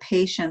in the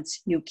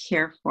patients you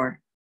care for.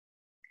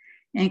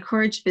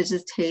 Encourage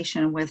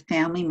visitation with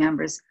family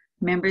members,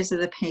 members of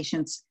the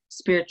patient's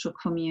spiritual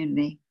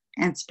community,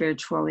 and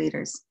spiritual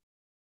leaders.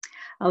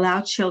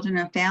 Allow children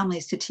and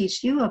families to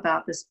teach you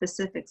about the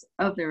specifics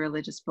of their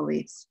religious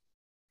beliefs.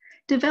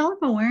 Develop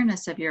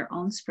awareness of your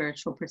own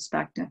spiritual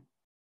perspective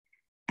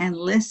and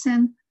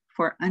listen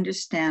for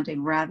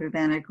understanding rather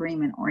than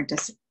agreement or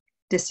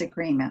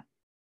disagreement.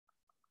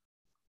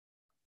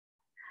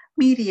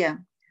 Media.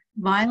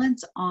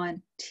 Violence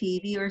on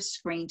TV or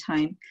screen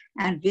time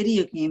and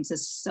video games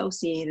is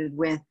associated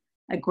with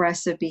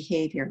aggressive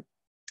behavior.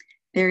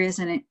 There is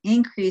an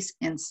increase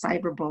in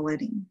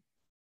cyberbullying.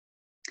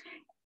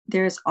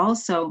 There is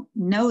also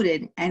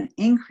noted an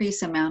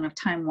increased amount of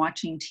time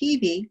watching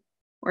TV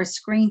or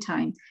screen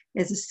time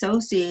is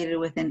associated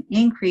with an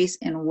increase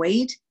in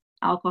weight,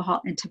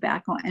 alcohol, and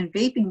tobacco and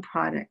vaping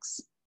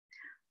products.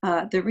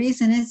 The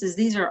reason is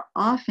these are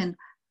often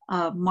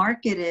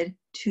marketed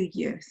to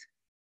youth.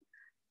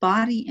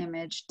 Body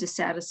image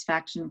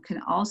dissatisfaction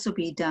can also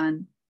be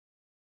done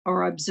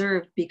or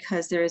observed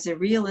because there is a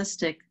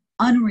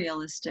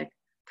unrealistic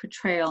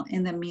portrayal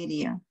in the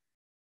media.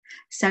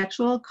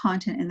 Sexual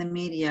content in the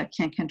media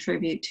can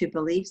contribute to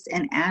beliefs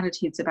and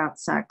attitudes about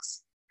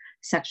sex,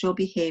 sexual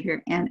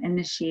behavior, and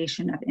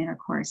initiation of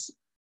intercourse.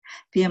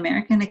 The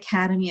American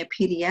Academy of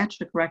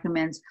Pediatrics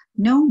recommends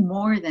no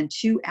more than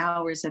 2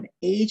 hours of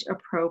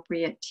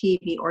age-appropriate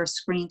TV or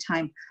screen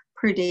time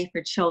per day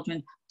for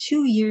children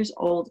 2 years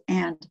old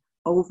and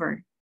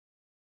over.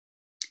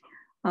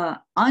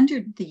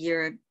 Under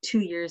the 2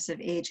 years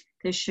of age,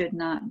 there should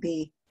not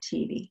be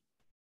TV.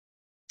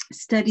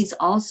 Studies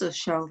also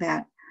show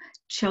that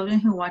children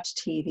who watch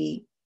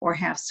TV or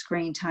have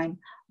screen time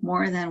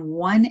more than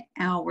 1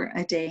 hour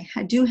a day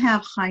do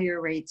have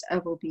higher rates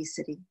of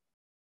obesity.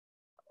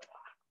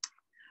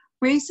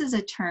 Race is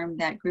a term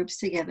that groups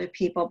together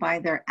people by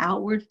their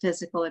outward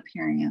physical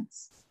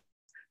appearance.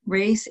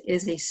 Race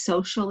is a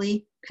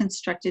socially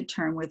constructed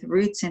term with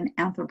roots in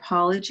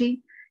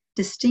anthropology,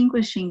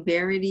 distinguishing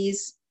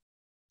varieties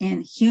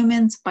in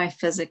humans by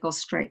physical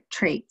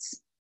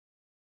traits.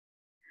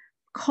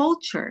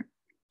 Culture,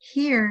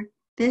 here,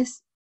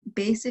 this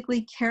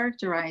basically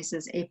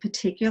characterizes a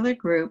particular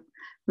group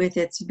with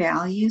its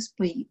values,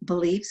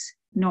 beliefs,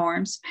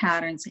 norms,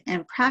 patterns,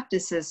 and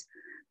practices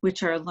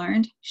which are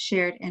learned,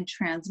 shared, and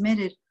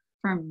transmitted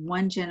from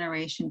one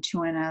generation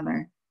to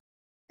another.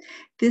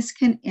 This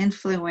can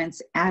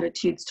influence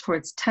attitudes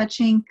towards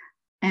touching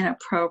and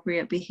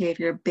appropriate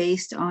behavior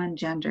based on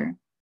gender.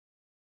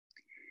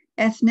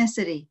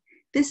 Ethnicity.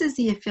 This is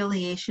the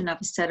affiliation of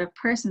a set of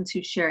persons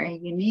who share a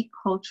unique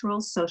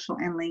cultural, social,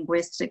 and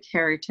linguistic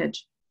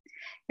heritage.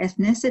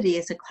 Ethnicity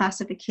is a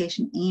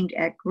classification aimed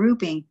at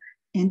grouping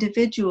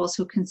individuals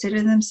who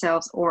consider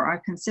themselves or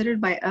are considered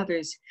by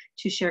others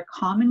to share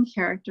common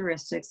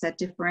characteristics that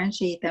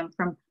differentiate them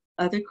from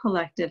other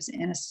collectives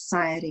in a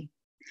society,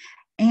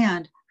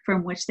 and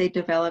from which they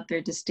develop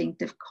their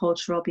distinctive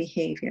cultural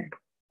behavior.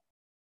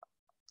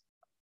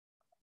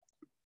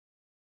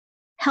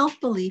 Health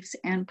beliefs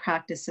and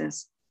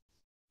practices.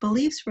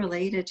 Beliefs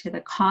related to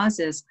the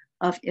causes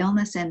of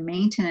illness and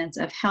maintenance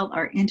of health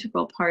are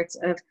integral parts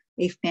of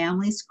a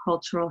family's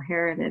cultural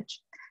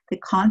heritage. The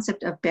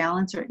concept of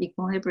balance or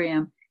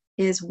equilibrium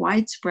is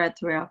widespread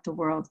throughout the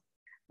world.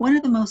 One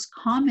of the most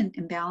common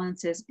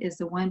imbalances is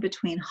the one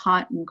between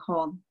hot and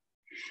cold.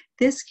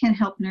 This can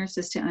help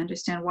nurses to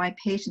understand why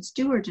patients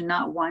do or do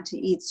not want to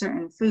eat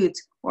certain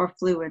foods or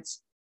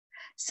fluids.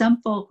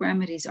 Some folk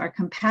remedies are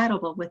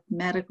compatible with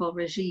medical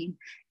regime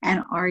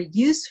and are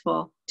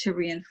useful to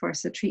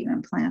reinforce the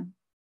treatment plan.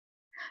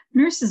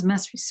 Nurses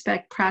must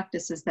respect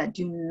practices that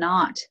do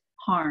not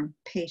harm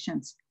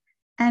patients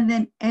and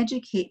then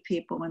educate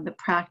people when the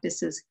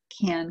practices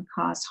can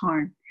cause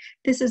harm.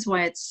 This is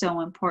why it's so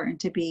important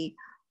to be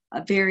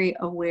very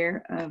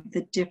aware of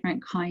the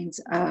different kinds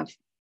of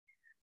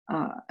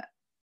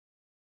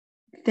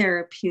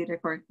therapeutic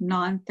or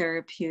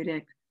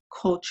non-therapeutic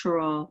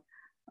cultural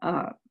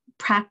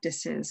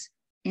practices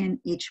in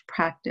each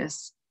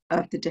practice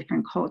of the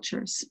different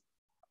cultures.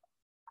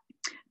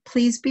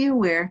 Please be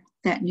aware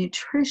that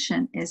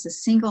nutrition is the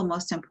single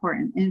most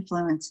important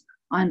influence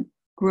on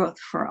growth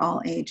for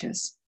all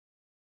ages.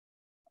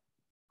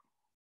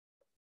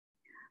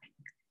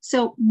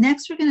 So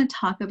next we're going to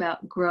talk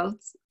about growth,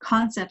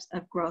 concepts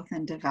of growth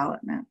and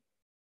development.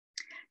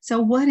 So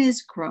what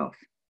is growth?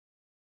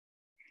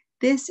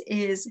 This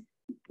is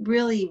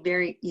really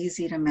very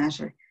easy to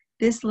measure.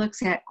 This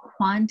looks at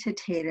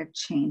quantitative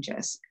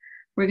changes.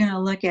 We're going to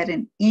look at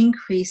an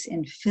increase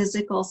in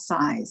physical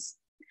size.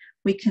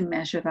 We can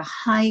measure the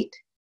height,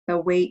 the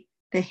weight,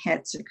 the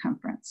head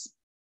circumference.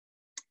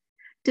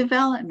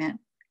 Development.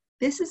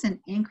 This is an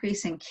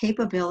increase in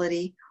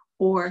capability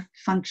or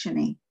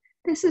functioning.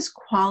 This is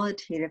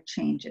qualitative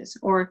changes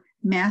or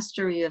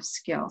mastery of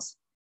skills.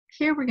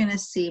 Here we're going to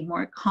see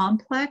more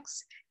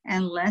complex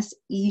and less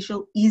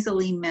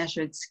easily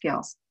measured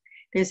skills.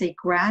 There's a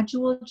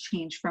gradual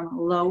change from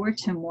lower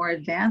to more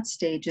advanced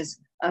stages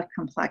of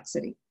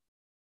complexity.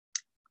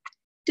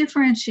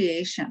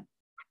 Differentiation.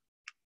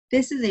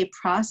 This is a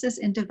process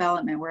in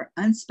development where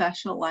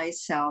unspecialized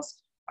cells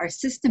are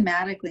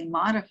systematically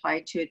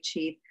modified to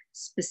achieve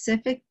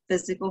specific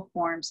physical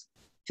forms,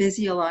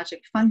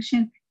 physiologic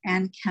function,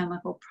 and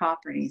chemical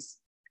properties,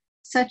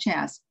 such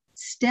as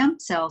stem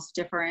cells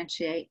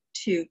differentiate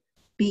to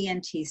B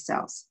and T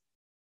cells.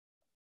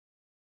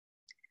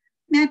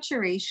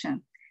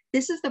 Maturation.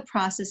 This is the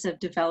process of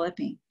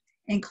developing,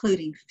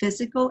 including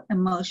physical,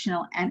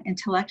 emotional, and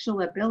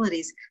intellectual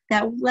abilities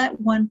that let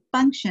one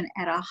function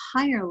at a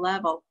higher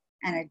level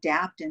and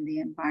adapt in the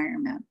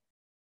environment.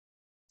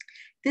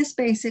 This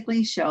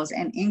basically shows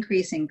an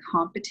increase in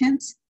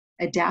competence,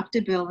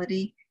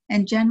 adaptability,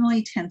 and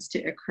generally tends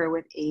to occur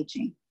with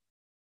aging.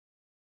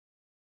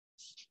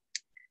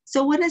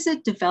 So what is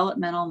a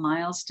developmental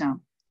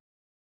milestone?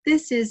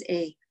 This is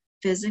a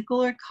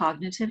physical or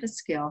cognitive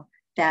skill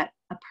that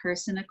a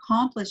person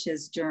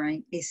accomplishes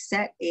during a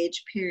set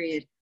age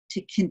period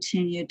to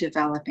continue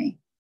developing.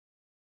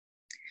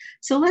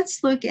 So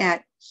let's look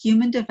at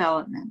human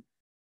development.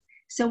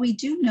 So we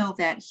do know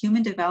that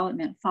human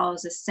development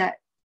follows a set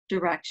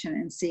direction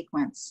and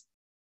sequence.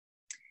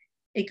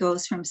 It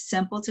goes from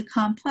simple to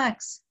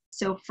complex.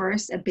 So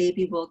first a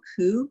baby will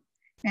coo,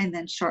 and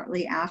then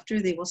shortly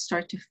after they will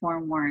start to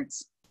form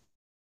words.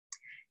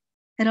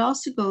 It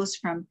also goes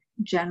from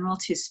general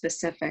to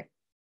specific.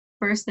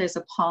 First there's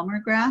a palmar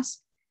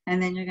grasp,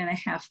 and then you're going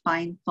to have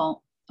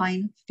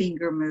fine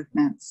finger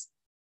movements.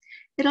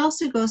 It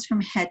also goes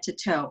from head to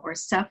toe or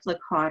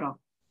cephalocaudal.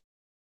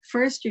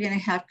 First you're going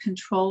to have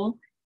control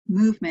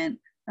movement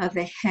of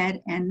the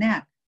head and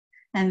neck,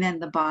 and then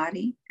the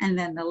body, and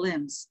then the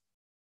limbs.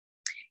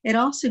 It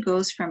also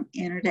goes from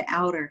inner to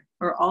outer,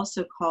 or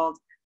also called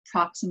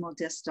proximal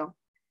distal.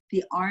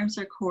 The arms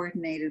are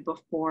coordinated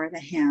before the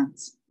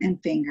hands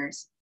and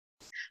fingers.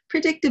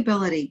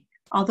 Predictability.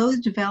 Although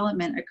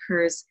development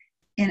occurs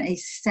in a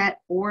set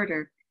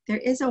order, there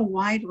is a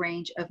wide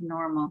range of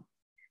normal.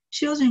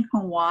 Children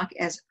can walk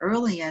as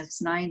early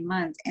as 9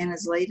 months and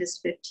as late as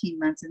 15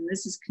 months, and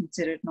this is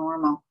considered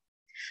normal.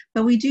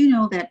 But we do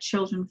know that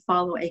children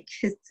follow a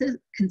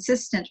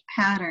consistent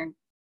pattern.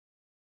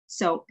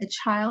 So a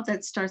child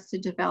that starts to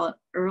develop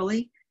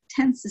early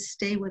tends to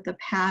stay with a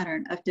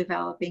pattern of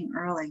developing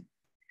early.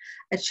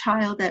 A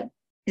child that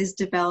is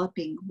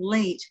developing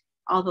late,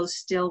 although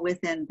still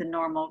within the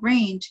normal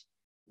range,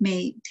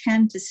 may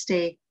tend to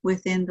stay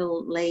within the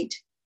late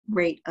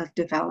rate of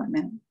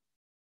development.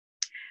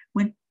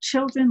 When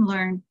children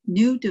learn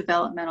new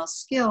developmental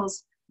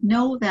skills,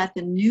 know that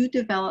the new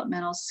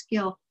developmental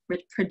skill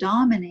would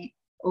predominate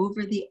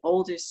over the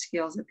older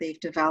skills that they've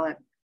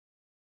developed.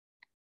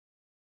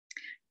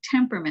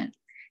 Temperament.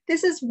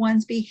 This is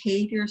one's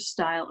behavior,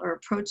 style, or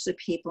approach to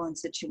people and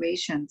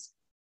situations.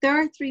 There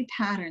are 3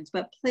 patterns,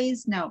 but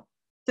please note,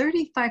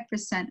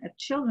 35% of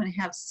children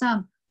have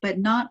some, but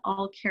not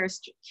all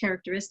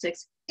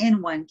characteristics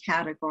in one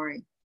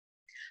category.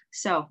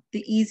 So,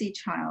 the easy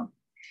child.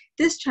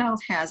 This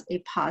child has a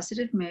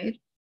positive mood.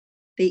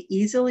 They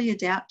easily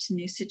adapt to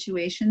new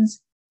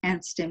situations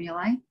and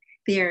stimuli.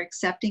 They are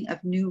accepting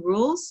of new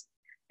rules,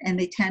 and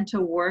they tend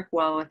to work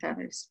well with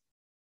others.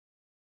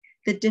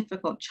 The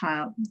difficult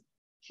child.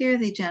 Here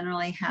they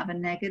generally have a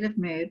negative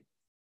mood.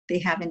 They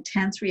have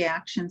intense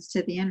reactions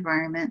to the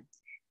environment.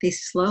 They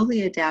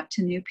slowly adapt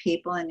to new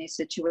people and new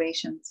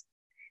situations.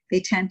 They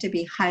tend to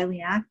be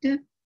highly active,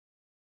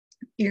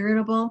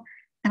 irritable,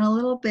 and a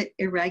little bit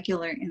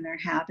irregular in their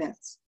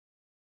habits.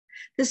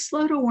 The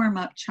slow to warm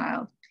up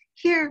child.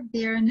 Here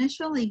they are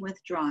initially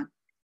withdrawn,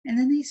 and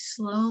then they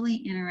slowly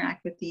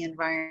interact with the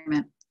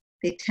environment.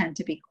 They tend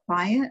to be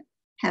quiet,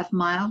 have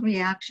mild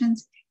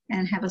reactions,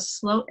 and have a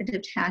slow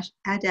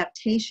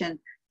adaptation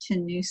to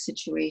new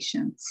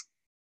situations.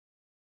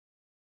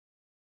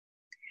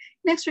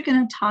 Next, we're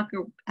going to talk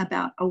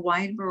about a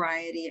wide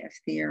variety of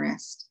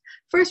theorists.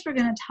 First, we're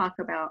going to talk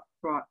about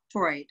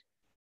Freud.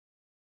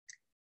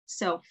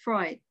 So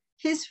Freud,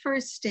 his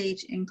first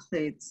stage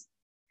includes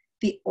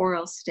the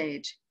oral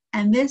stage,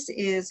 and this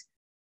is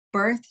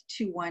birth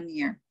to 1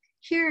 year.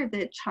 Here,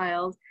 the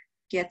child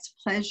gets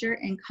pleasure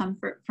and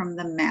comfort from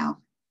the mouth.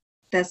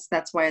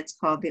 That's why it's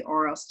called the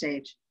oral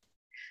stage.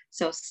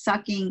 So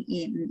sucking,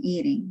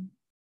 eating.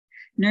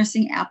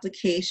 Nursing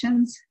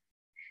applications.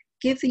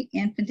 Give the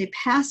infant a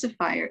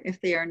pacifier if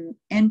they are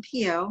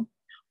NPO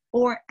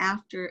or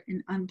after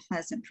an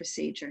unpleasant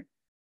procedure.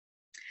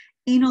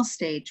 Anal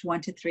stage,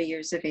 1 to 3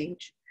 years of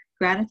age.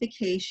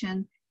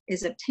 Gratification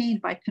is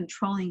obtained by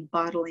controlling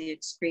bodily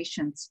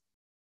excretions.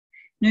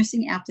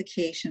 Nursing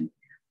application.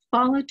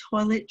 Follow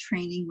toilet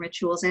training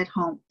rituals at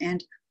home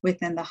and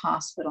within the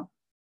hospital.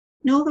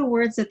 Know the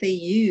words that they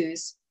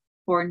use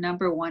for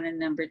number 1 and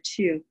number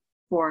 2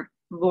 for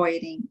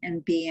voiding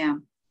and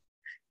BM.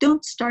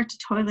 Don't start to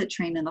toilet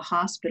train in the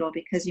hospital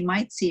because you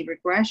might see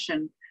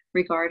regression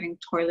regarding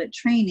toilet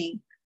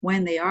training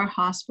when they are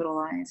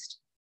hospitalized.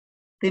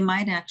 They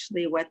might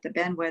actually wet the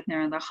bed when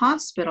they're in the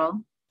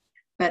hospital,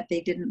 but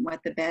they didn't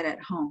wet the bed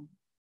at home.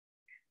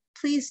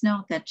 Please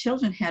note that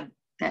children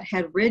that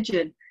had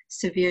rigid,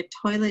 severe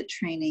toilet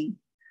training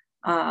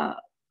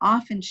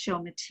often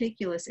show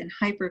meticulous and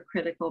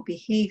hypercritical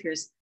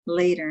behaviors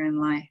later in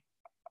life.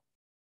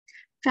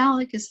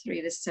 Phallic is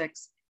 3 to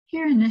 6.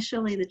 Here,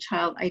 initially, the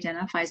child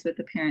identifies with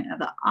the parent of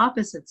the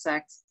opposite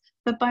sex,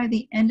 but by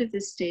the end of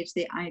this stage,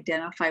 they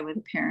identify with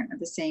a parent of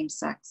the same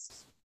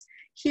sex.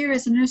 Here,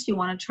 as a nurse, you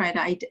want to try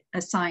to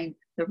assign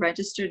the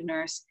registered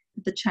nurse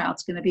that the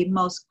child's going to be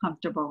most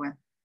comfortable with.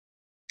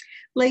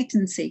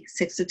 Latency,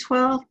 6 to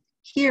 12.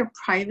 Here,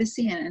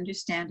 privacy and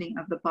understanding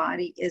of the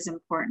body is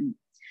important.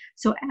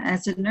 So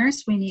as a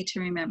nurse, we need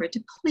to remember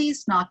to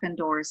please knock on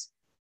doors,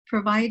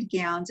 provide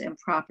gowns and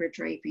proper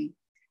draping,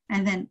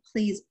 and then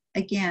please,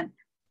 again,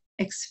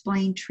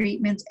 explain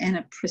treatments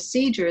and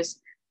procedures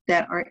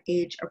that are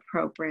age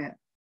appropriate.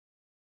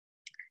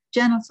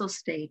 Genital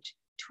stage,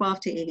 12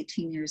 to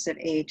 18 years of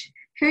age.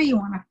 Here you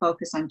want to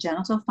focus on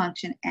genital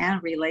function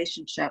and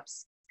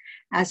relationships.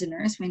 As a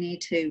nurse, we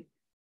need to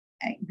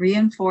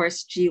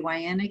reinforce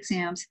GYN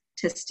exams,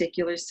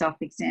 testicular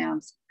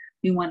self-exams.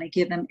 We want to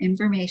give them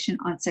information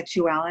on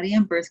sexuality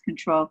and birth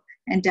control,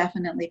 and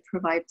definitely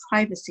provide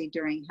privacy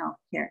during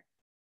healthcare.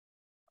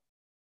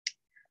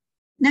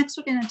 Next,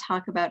 we're going to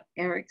talk about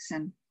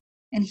Erickson,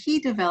 and he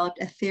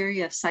developed a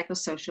theory of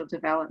psychosocial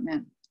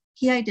development.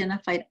 He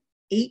identified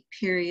 8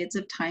 periods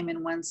of time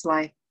in one's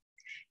life.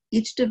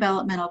 Each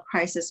developmental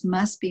crisis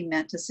must be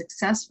met to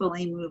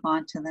successfully move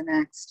on to the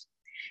next.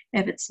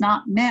 If it's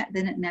not met,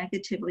 then it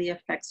negatively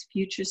affects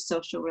future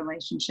social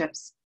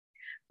relationships.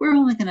 We're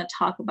only going to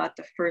talk about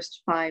the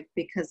first 5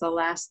 because the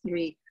last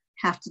 3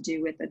 have to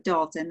do with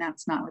adults, and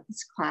that's not what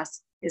this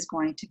class is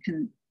going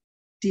to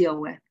deal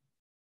with.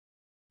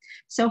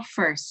 So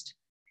first,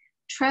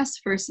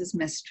 trust versus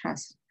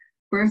mistrust.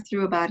 Birth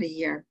through about a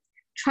year.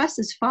 Trust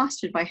is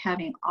fostered by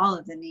having all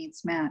of the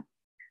needs met.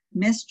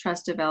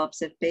 Mistrust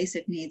develops if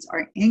basic needs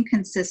are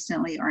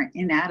inconsistently or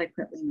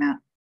inadequately met.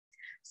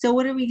 So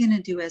what are we going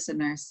to do as a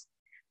nurse?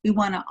 We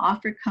want to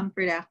offer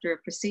comfort after a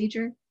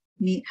procedure,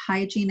 meet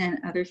hygiene and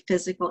other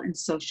physical and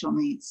social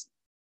needs.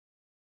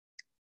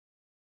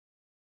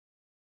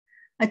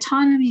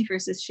 Autonomy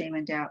versus shame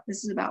and doubt.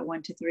 This is about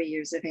 1 to 3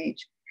 years of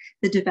age.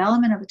 The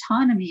development of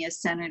autonomy is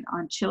centered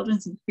on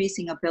children's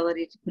increasing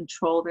ability to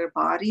control their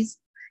bodies.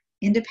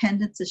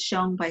 Independence is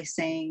shown by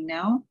saying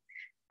no,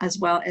 as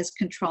well as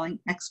controlling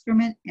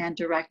excrement and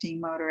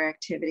directing motor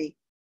activity.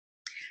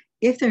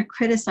 If they're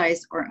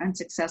criticized or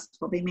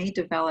unsuccessful, they may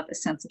develop a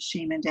sense of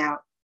shame and doubt.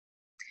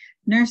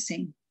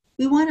 Nursing.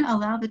 We want to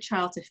allow the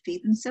child to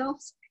feed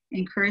themselves,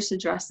 encourage to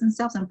dress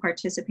themselves, and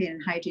participate in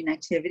hygiene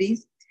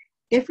activities.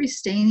 If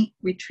restraining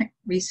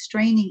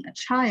a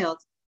child,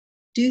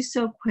 do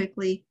so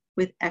quickly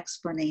with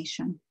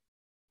explanation.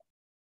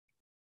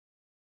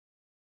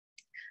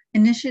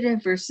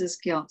 Initiative versus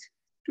guilt.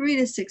 3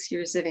 to 6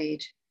 years of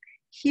age.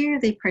 Here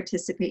they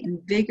participate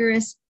in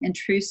vigorous,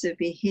 intrusive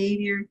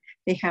behavior.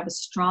 They have a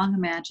strong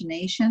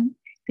imagination.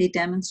 They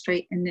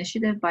demonstrate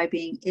initiative by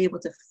being able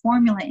to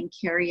formulate and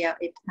carry out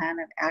a plan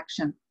of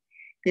action.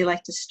 They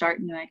like to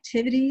start new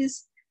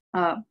activities,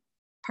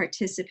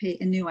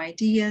 participate in new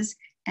ideas,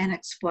 and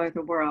explore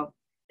the world.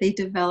 They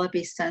develop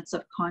a sense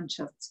of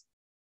conscience.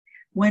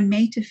 When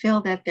made to feel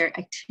that their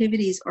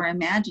activities or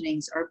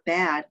imaginings are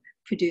bad,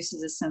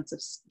 produces a sense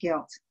of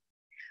guilt.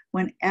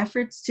 When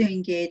efforts to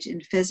engage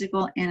in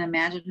physical and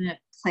imaginative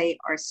play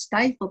are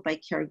stifled by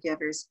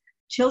caregivers,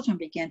 children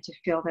begin to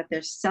feel that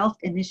their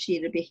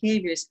self-initiated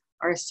behaviors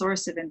are a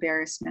source of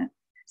embarrassment.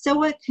 So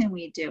what can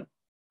we do?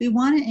 We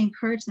want to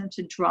encourage them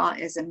to draw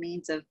as a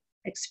means of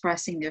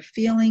expressing their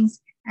feelings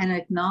and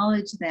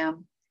acknowledge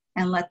them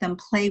and let them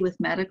play with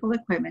medical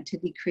equipment to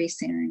decrease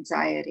their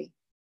anxiety.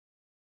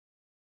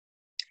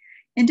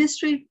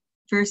 Industry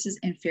versus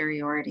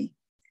inferiority.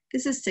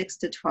 This is 6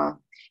 to 12.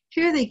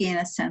 Here they gain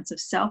a sense of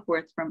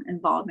self-worth from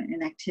involvement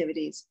in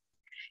activities.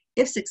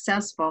 If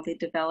successful, they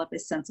develop a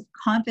sense of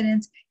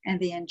confidence and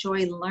they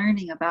enjoy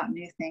learning about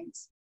new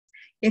things.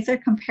 If they're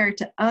compared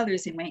to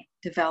others, they may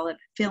develop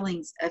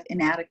feelings of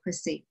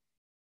inadequacy.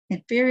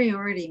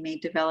 Inferiority may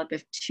develop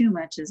if too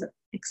much is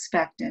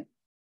expected.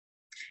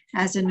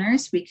 As a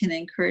nurse, we can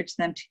encourage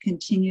them to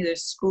continue their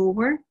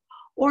schoolwork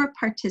or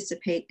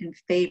participate in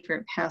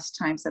favorite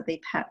pastimes that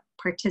they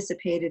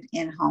participated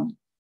in home.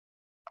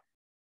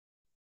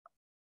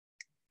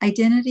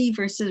 Identity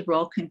versus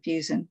role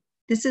confusion.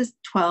 This is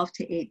 12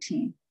 to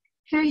 18.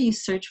 Here you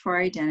search for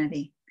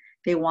identity.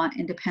 They want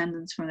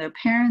independence from their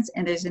parents,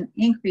 and there's an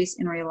increase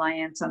in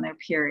reliance on their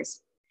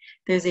peers.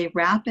 There's a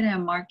rapid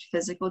and marked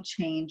physical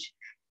change,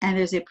 and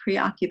there's a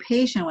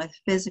preoccupation with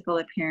physical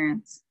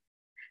appearance.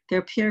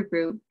 Their peer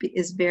group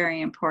is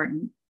very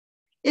important.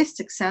 If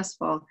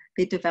successful,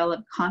 they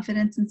develop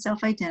confidence and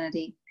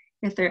self-identity.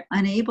 If they're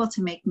unable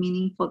to make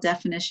meaningful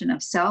definition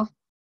of self,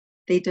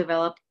 they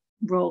develop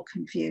role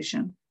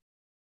confusion.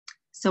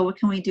 So what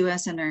can we do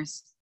as a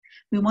nurse?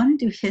 We want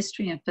to do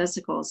history and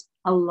physicals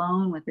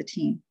alone with the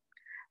team.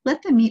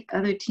 Let them meet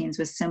other teens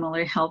with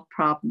similar health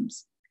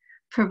problems.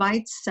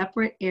 Provide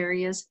separate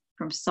areas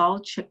from small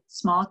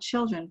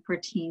children for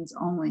teens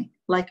only,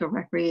 like a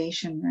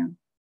recreation room.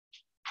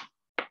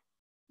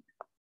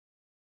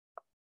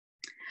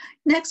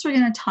 Next, we're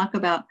going to talk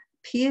about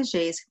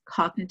Piaget's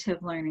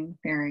cognitive learning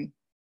theory.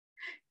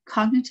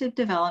 Cognitive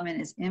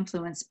development is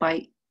influenced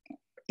by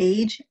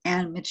age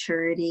and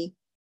maturity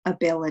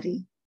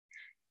ability.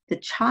 The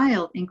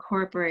child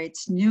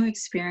incorporates new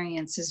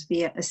experiences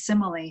via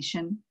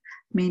assimilation,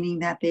 meaning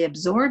that they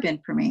absorb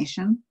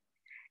information,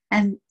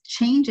 and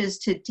changes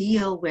to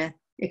deal with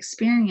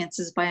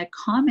experiences by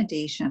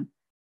accommodation,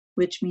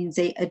 which means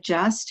they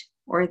adjust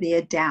or they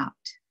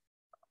adapt.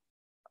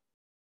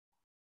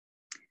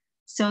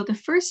 So the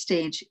first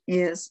stage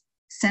is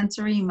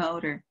sensory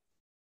motor.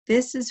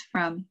 This is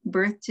from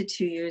birth to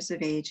 2 years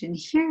of age, and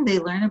here they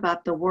learn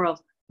about the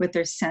world with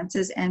their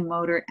senses and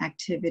motor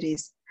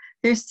activities.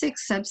 There's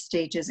 6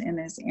 substages in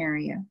this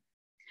area.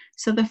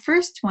 So the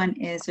first one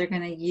is they're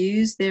going to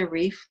use their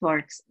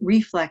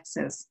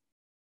reflexes.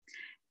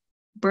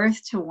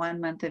 Birth to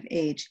 1 month of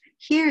age.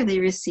 Here they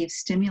receive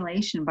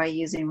stimulation by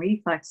using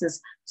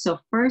reflexes, so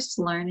first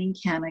learning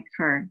can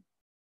occur.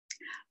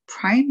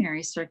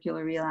 Primary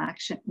circular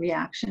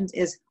reactions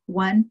is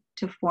 1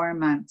 to 4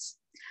 months.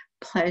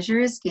 Pleasure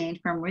is gained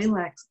from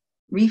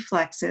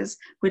reflexes,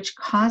 which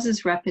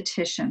causes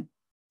repetition.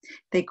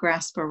 They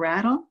grasp a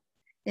rattle,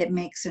 it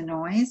makes a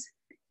noise,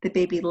 the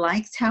baby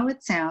likes how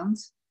it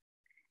sounds,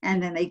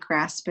 and then they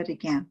grasp it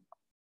again.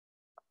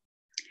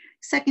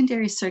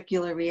 Secondary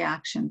circular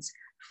reactions,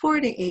 4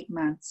 to 8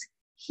 months.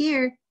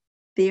 Here,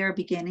 they are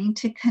beginning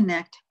to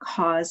connect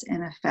cause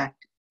and effect.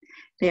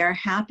 They are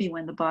happy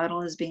when the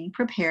bottle is being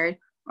prepared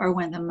or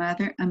when the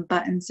mother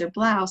unbuttons their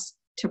blouse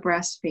to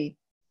breastfeed.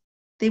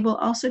 They will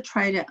also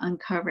try to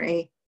uncover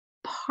a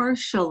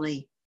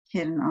partially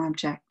hidden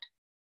object.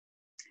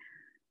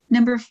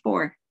 Number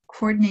 4,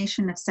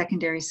 coordination of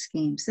secondary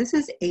schemes. This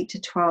is 8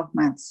 to 12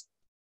 months.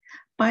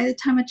 By the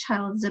time a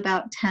child is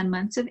about 10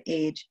 months of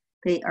age,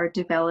 they are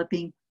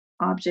developing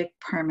object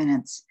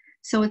permanence.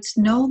 So it's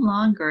no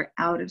longer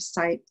out of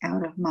sight,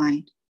 out of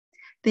mind.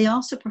 They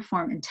also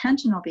perform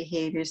intentional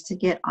behaviors to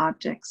get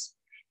objects.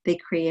 They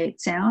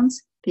create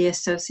sounds, they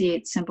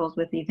associate symbols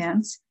with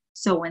events,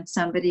 so when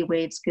somebody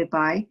waves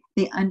goodbye,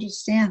 they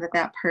understand that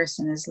that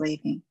person is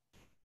leaving.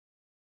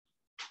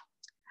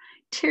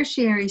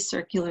 Tertiary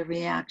circular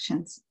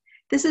reactions.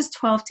 This is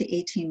 12 to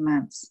 18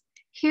 months.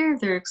 Here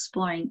they're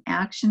exploring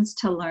actions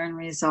to learn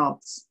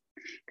results.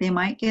 They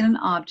might get an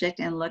object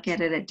and look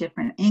at it at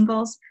different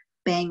angles,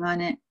 bang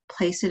on it,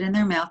 place it in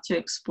their mouth to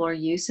explore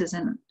uses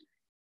and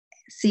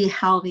see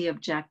how the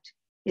object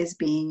is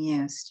being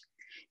used.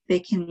 They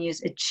can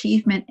use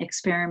achievement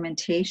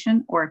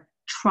experimentation or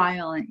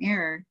trial and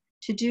error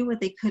to do what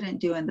they couldn't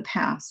do in the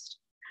past.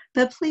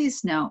 But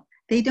please note,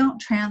 they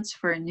don't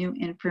transfer new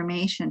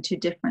information to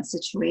different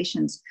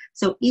situations.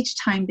 So each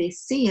time they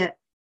see it,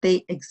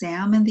 they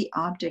examine the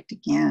object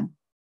again.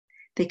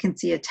 They can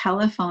see a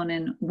telephone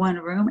in one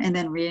room and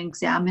then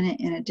re-examine it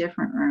in a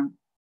different room.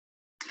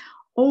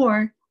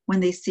 Or when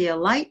they see a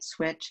light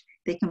switch,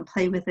 they can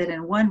play with it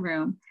in one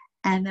room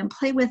and then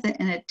play with it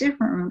in a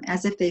different room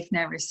as if they've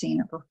never seen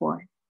it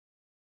before.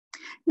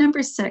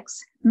 Number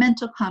 6,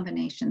 mental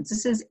combinations.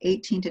 This is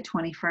 18 to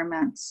 24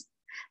 months.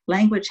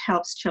 Language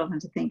helps children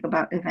to think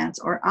about events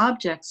or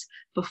objects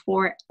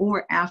before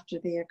or after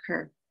they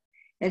occur.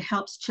 It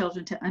helps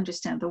children to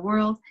understand the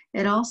world.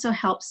 It also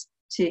helps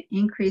to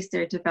increase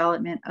their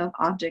development of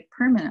object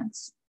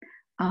permanence.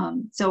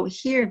 So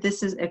here,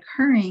 this is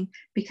occurring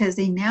because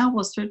they now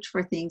will search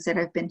for things that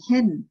have been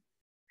hidden.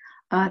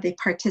 They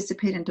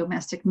participate in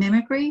domestic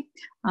mimicry.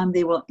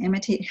 They will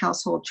imitate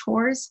household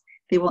chores.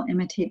 They will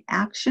imitate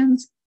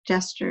actions,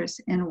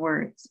 gestures, and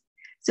words.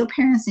 So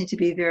parents need to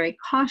be very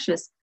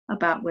cautious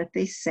about what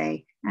they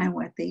say and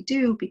what they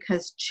do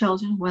because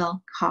children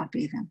will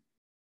copy them.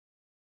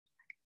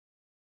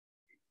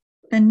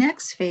 The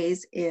next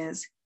phase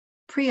is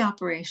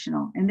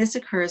pre-operational, and this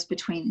occurs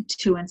between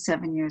 2 and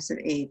 7 years of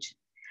age.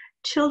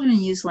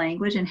 Children use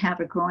language and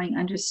have a growing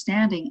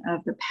understanding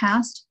of the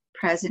past,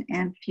 present,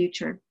 and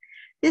future.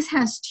 This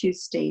has 2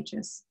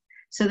 stages.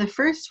 So the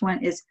first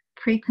one is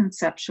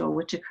preconceptual,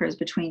 which occurs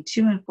between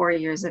 2 and 4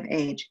 years of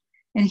age.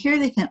 And here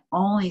they can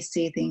only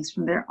see things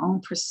from their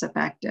own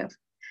perspective.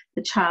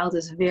 The child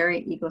is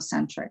very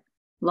egocentric.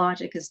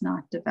 Logic is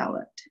not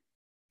developed.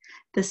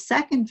 The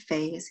second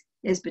phase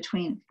is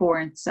between 4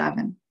 and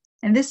 7.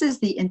 And this is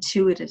the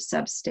intuitive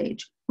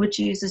substage, which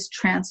uses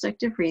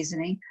transductive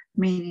reasoning,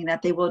 meaning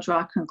that they will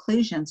draw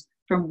conclusions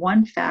from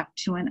one fact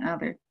to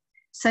another,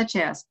 such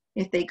as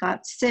if they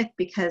got sick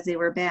because they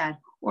were bad,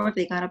 or if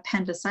they got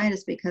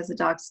appendicitis because the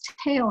dog's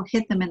tail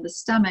hit them in the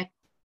stomach,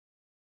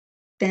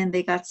 then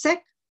they got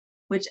sick,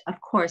 which of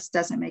course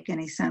doesn't make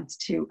any sense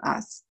to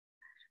us.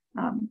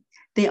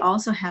 They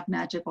also have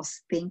magical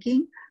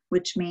thinking,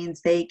 which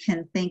means they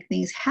can think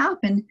things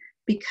happen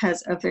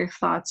because of their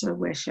thoughts or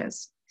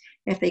wishes.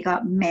 If they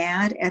got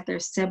mad at their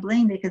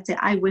sibling, they could say,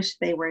 I wish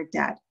they were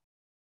dead.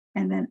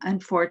 And then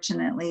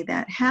unfortunately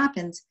that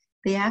happens.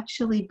 They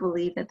actually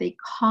believe that they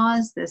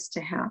caused this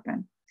to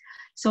happen.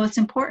 So it's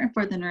important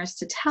for the nurse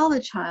to tell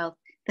the child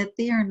that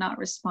they are not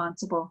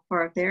responsible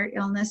for their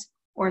illness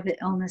or the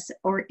illness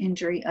or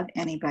injury of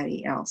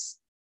anybody else.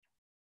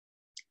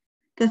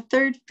 The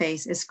third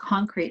phase is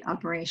concrete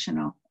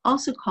operational,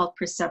 also called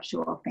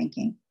perceptual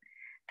thinking.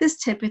 This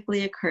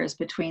typically occurs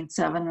between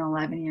 7 and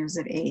 11 years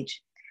of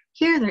age.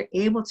 Here they're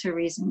able to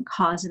reason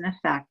cause and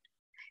effect.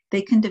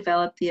 They can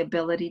develop the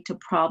ability to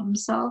problem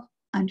solve,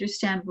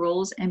 understand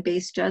rules, and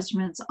base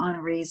judgments on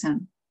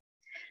reason.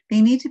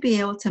 They need to be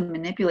able to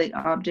manipulate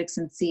objects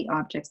and see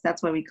objects.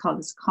 That's why we call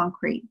this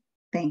concrete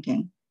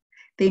thinking.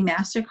 They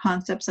master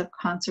concepts of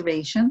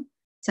conservation,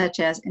 such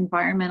as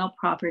environmental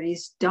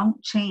properties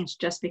don't change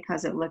just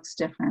because it looks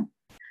different,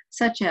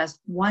 such as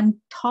one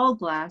tall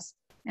glass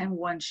and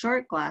one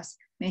short glass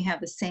may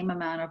have the same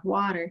amount of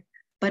water,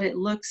 but it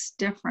looks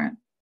different.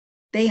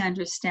 They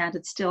understand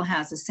it still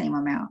has the same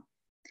amount.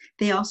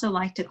 They also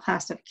like to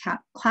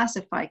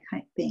classify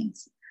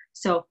things.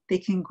 So they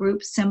can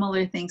group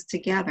similar things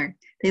together.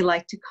 They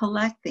like to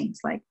collect things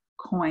like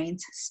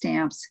coins,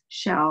 stamps,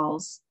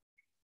 shells,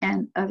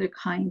 and other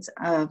kinds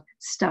of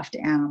stuffed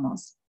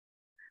animals.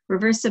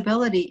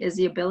 Reversibility is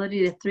the ability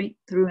to think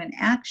through an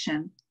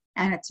action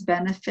and its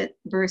benefit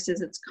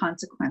versus its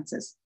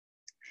consequences.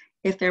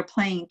 If they're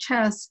playing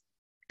chess,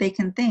 they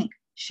can think,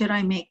 should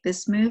I make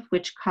this move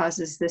which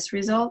causes this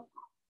result,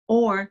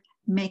 or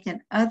make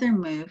an other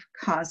move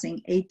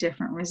causing a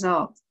different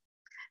result?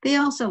 They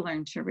also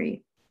learn to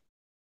read.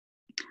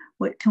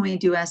 What can we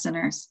do as a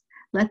nurse?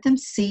 Let them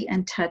see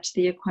and touch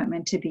the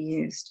equipment to be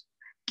used.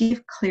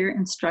 Give clear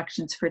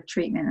instructions for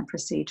treatment and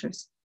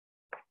procedures.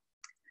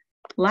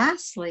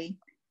 Lastly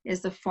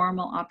is the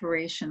formal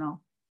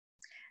operational.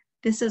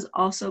 This is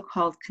also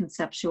called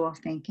conceptual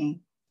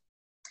thinking.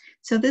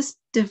 So this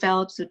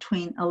develops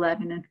between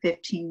 11 and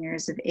 15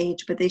 years of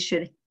age, but they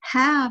should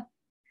have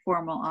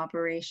formal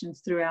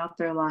operations throughout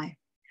their life.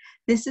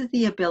 This is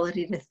the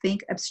ability to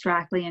think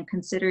abstractly and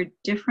consider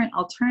different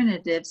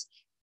alternatives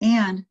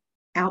and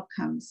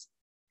outcomes.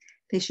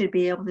 They should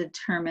be able to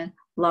determine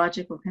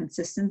logical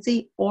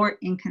consistency or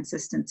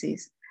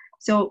inconsistencies.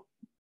 So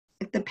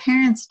If the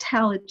parents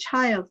tell a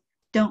child,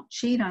 don't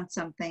cheat on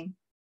something,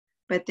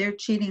 but they're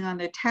cheating on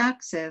their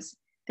taxes,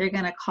 they're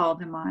going to call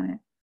them on it.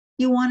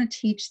 You want to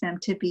teach them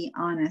to be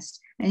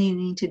honest, and you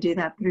need to do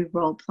that through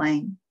role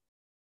playing.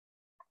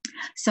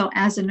 So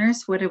as a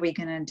nurse, what are we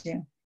going to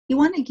do? You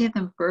want to give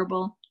them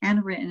verbal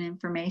and written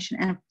information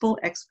and a full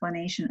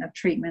explanation of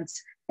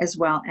treatments, as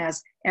well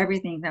as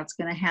everything that's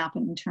going to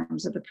happen in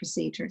terms of the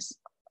procedures.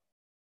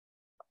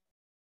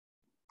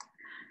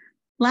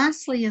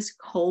 Lastly is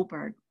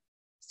Kohlberg.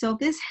 So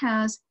this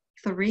has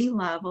 3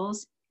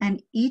 levels,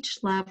 and each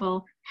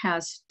level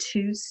has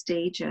 2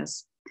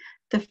 stages.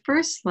 The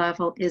first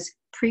level is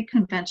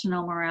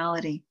pre-conventional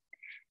morality.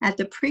 At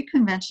the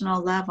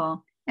pre-conventional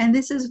level, and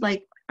this is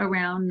like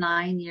around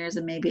 9 years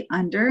and maybe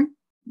under,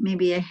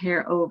 maybe a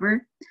hair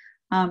over,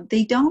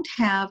 they don't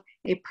have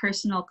a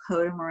personal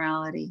code of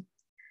morality.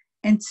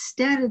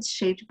 Instead, it's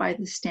shaped by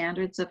the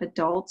standards of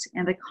adults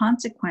and the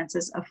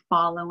consequences of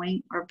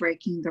following or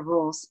breaking the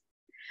rules.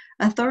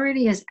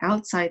 Authority is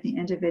outside the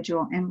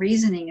individual, and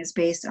reasoning is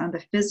based on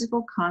the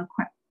physical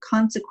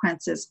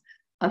consequences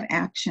of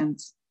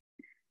actions.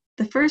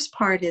 The first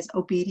part is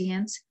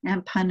obedience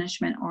and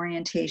punishment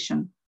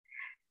orientation.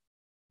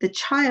 The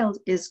child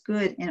is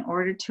good in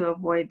order to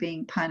avoid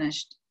being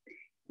punished.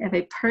 If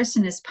a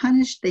person is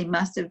punished, they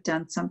must have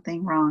done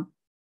something wrong.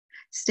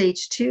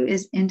 Stage 2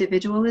 is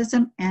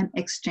individualism and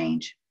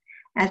exchange.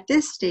 At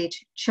this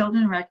stage,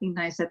 children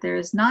recognize that there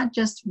is not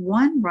just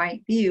one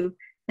right view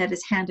that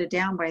is handed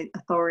down by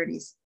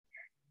authorities.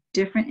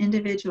 Different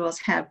individuals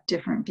have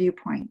different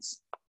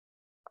viewpoints.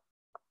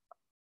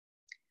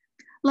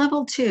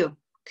 Level 2,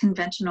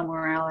 conventional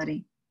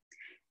morality.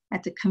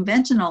 At the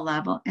conventional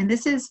level, and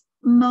this is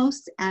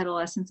most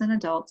adolescents and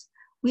adults,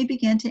 we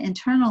begin to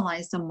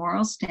internalize the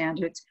moral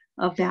standards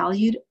of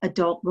valued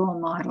adult role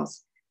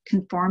models.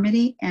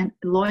 Conformity and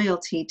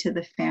loyalty to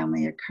the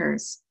family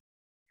occurs.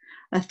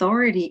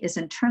 Authority is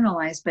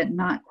internalized but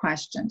not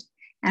questioned,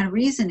 and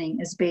reasoning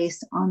is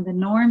based on the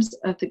norms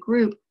of the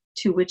group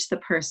to which the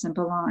person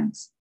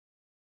belongs.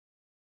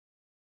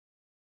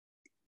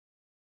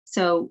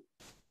 So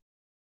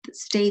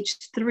stage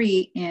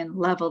 3 in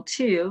level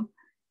 2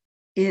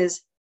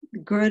 is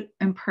good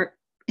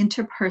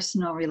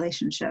interpersonal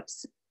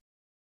relationships.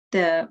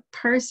 The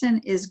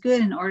person is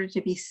good in order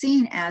to be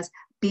seen as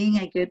being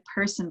a good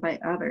person by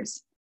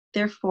others.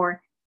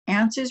 Therefore,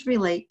 answers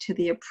relate to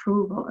the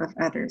approval of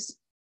others.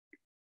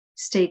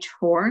 Stage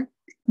 4,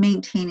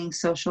 maintaining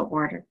social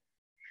order.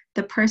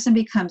 The person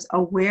becomes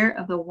aware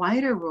of the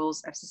wider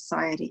rules of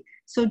society,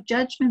 so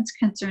judgments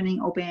concerning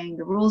obeying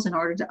the rules in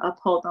order to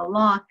uphold the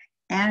law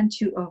and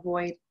to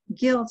avoid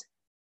guilt,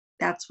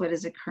 that's what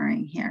is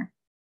occurring here.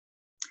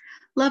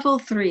 Level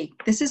 3,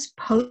 this is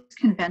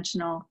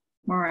post-conventional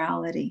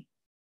morality.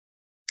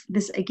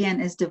 This again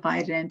is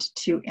divided into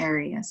 2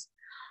 areas.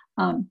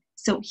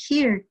 So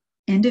here,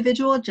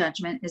 individual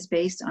judgment is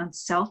based on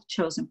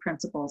self-chosen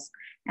principles,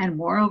 and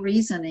moral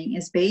reasoning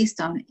is based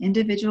on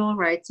individual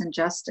rights and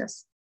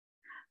justice.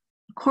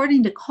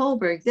 According to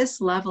Kohlberg, this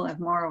level of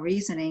moral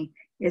reasoning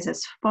is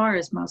as far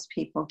as most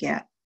people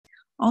get.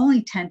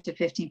 Only 10 to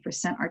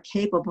 15% are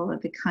capable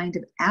of the kind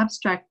of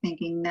abstract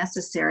thinking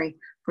necessary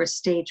for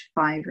stage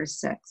 5 or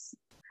 6.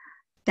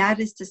 That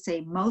is to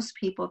say, most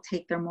people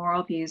take their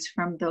moral views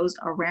from those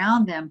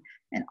around them,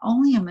 and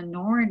only a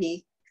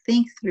minority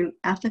think through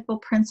ethical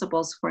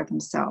principles for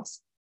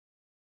themselves.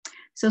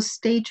 So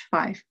stage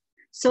 5,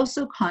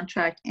 social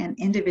contract and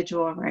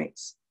individual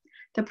rights.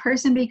 The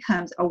person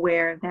becomes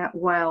aware that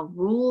while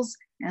rules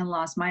and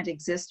laws might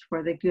exist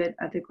for the good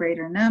of the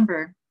greater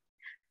number,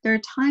 there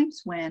are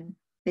times when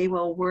they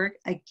will work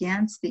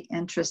against the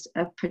interest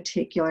of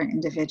particular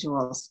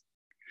individuals.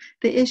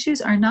 The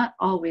issues are not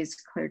always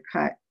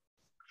clear-cut.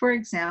 For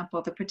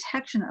example, the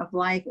protection of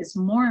life is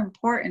more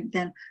important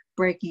than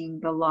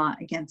breaking the law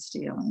against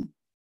stealing.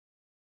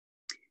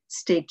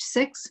 Stage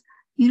 6,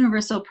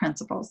 universal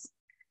principles.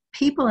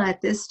 People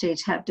at this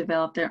stage have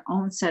developed their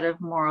own set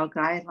of moral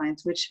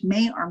guidelines, which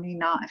may or may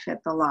not fit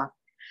the law.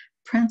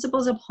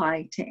 Principles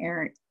apply to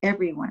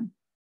everyone.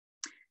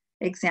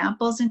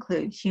 Examples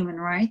include human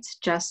rights,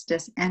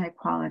 justice, and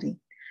equality.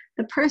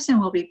 The person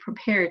will be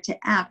prepared to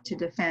act to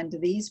defend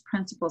these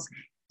principles,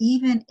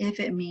 even if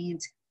it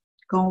means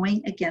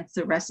going against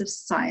the rest of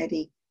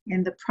society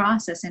in the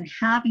process and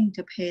having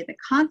to pay the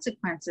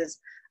consequences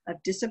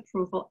of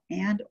disapproval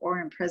and or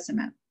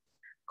imprisonment.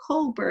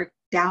 Kohlberg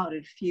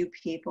doubted few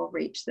people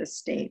reach this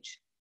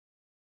stage.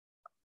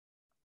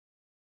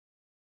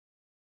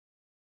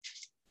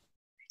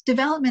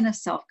 Development of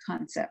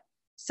self-concept.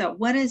 So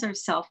what is our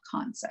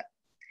self-concept?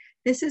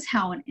 This is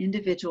how an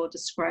individual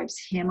describes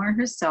him or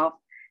herself,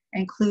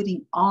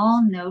 including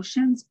all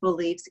notions,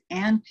 beliefs,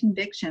 and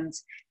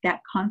convictions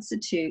that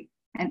constitute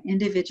an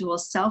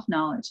individual's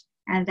self-knowledge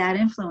and that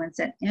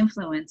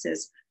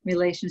influences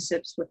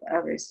relationships with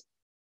others.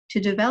 To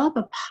develop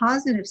a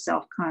positive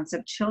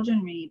self-concept,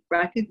 children need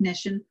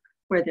recognition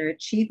for their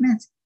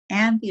achievements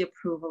and the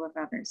approval of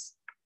others.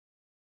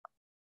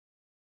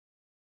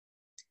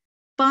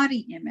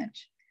 Body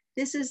image.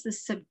 This is the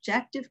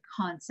subjective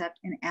concept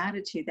and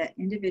attitude that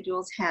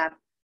individuals have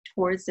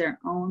towards their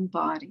own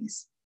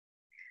bodies.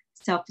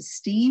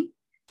 Self-esteem,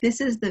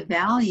 this is the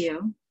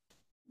value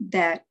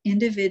that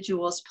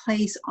individuals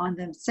place on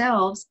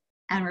themselves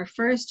and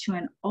refers to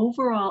an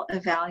overall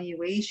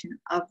evaluation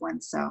of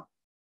oneself.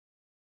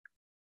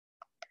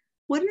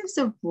 What is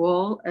the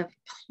role of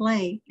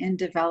play in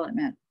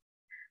development?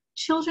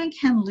 Children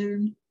can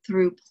learn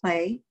through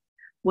play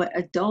what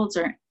adults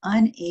are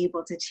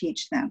unable to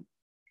teach them.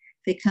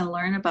 They can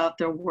learn about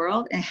their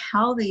world and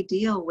how they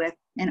deal with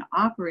and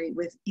operate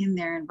within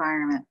their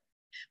environment.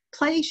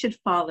 Play should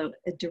follow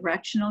a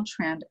directional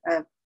trend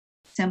of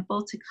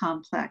simple to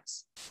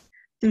complex.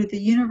 Through the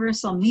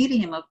universal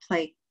medium of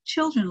play,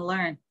 children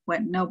learn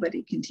what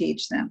nobody can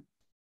teach them.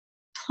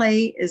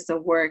 Play is the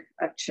work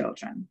of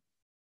children.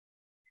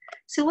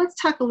 So let's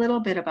talk a little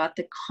bit about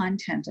the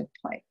content of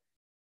play.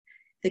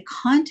 The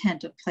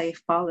content of play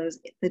follows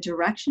the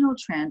directional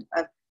trend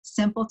of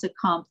simple to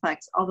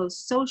complex, although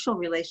social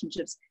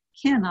relationships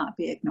cannot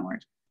be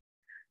ignored.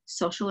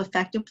 Social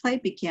affective play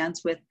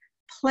begins with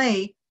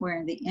play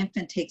wherein the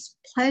infant takes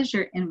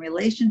pleasure in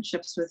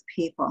relationships with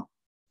people.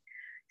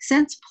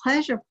 Since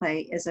pleasure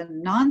play is a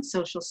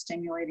non-social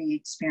stimulating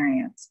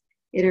experience,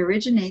 it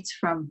originates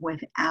from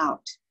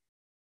without.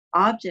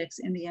 Objects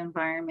in the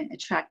environment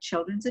attract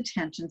children's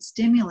attention,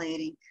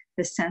 stimulating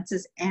the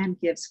senses and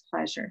gives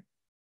pleasure.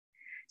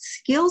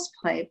 Skills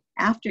play,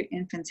 after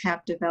infants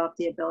have developed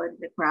the ability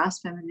to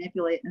grasp and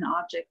manipulate an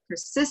object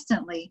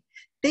persistently,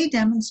 they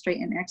demonstrate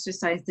and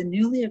exercise the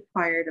newly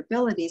acquired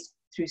abilities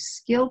through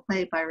skill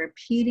play by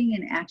repeating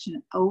an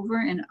action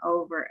over and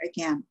over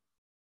again.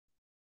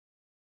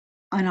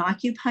 In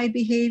unoccupied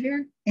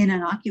behavior,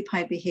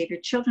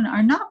 children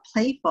are not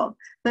playful,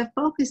 but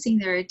focusing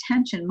their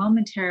attention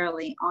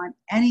momentarily on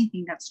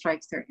anything that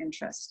strikes their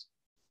interest.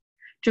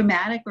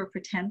 Dramatic or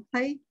pretend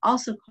play,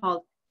 also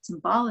called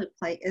symbolic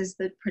play, is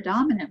the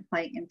predominant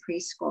play in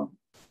preschool.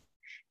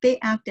 They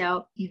act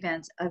out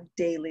events of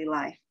daily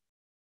life.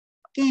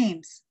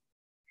 Games.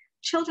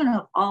 Children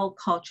of all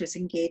cultures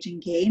engage in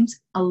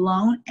games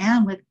alone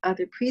and with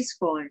other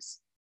preschoolers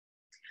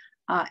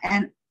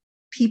and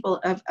people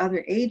of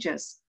other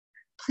ages.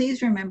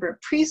 Please remember,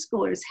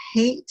 preschoolers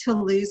hate to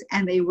lose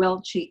and they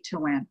will cheat to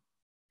win.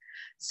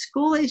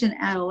 School age and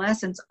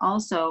adolescents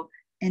also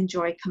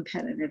enjoy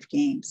competitive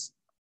games.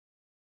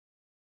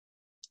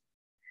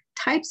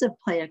 Types of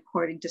play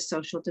according to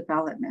social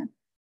development.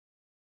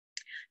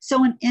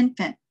 So an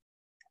infant,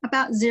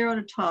 about 0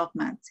 to 12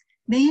 months,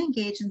 they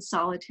engage in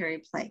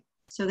solitary play.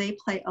 So they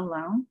play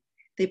alone.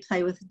 They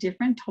play with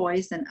different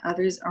toys than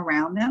others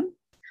around them.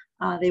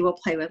 They will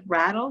play with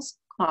rattles,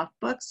 cloth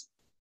books,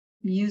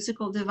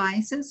 musical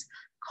devices,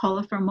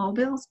 colorful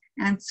mobiles,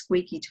 and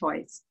squeaky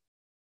toys.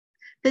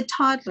 The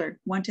toddler,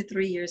 1 to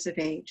 3 years of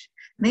age,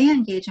 they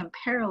engage in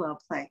parallel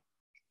play.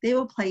 They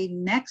will play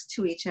next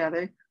to each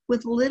other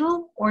with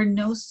little or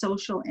no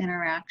social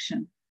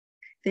interaction.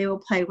 They will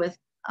play with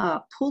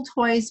pool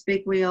toys,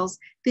 big wheels.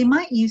 They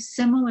might use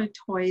similar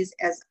toys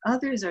as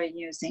others are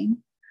using,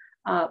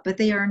 but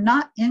they are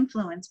not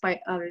influenced by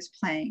others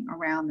playing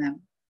around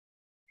them.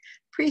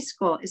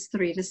 Preschool is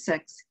 3 to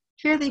 6.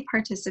 Here they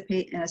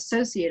participate in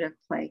associative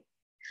play.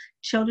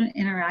 Children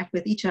interact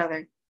with each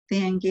other.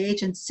 They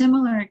engage in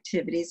similar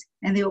activities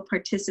and they will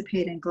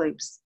participate in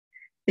groups.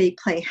 They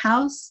play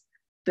house,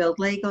 build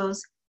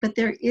Legos, but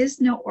there is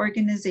no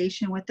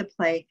organization with the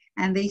play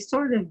and they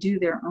sort of do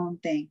their own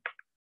thing.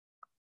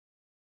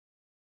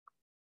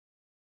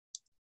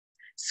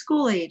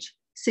 School age,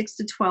 6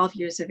 to 12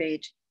 years of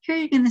age. Here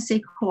you're going to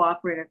see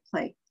cooperative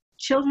play.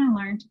 Children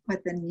learn to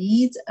put the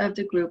needs of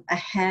the group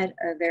ahead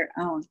of their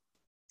own.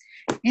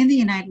 In the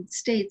United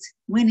States,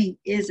 winning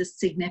is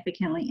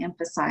significantly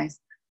emphasized.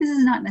 This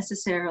is not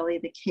necessarily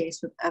the case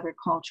with other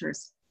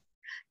cultures.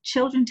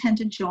 Children tend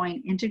to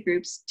join into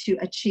groups to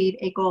achieve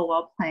a goal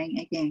while playing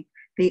a game.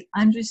 They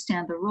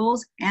understand the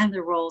rules and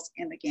the roles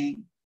in the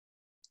game.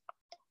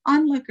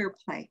 Onlooker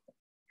play.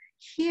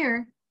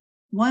 Here,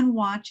 one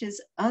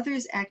watches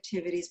others'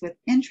 activities with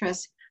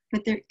interest,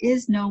 but there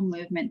is no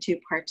movement to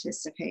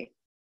participate.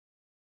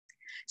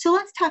 So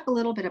let's talk a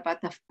little bit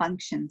about the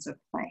functions of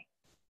play.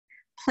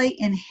 Play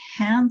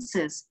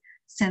enhances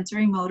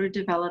sensory motor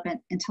development,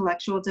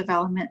 intellectual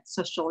development,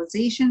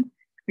 socialization,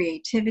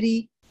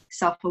 creativity,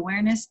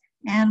 self-awareness,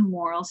 and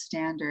moral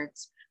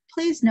standards.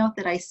 Please note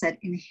that I said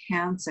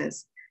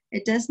enhances.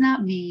 It does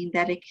not mean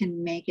that it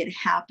can make it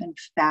happen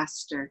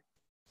faster.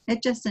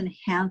 It just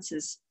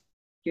enhances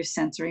your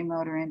sensory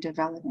motor and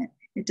development.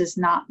 It does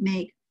not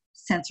make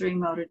sensory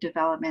motor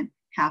development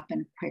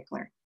happen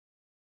quicker.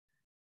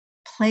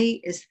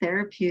 Play is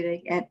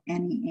therapeutic at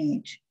any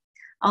age.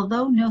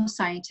 Although no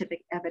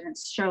scientific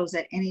evidence shows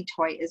that any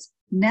toy is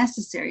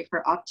necessary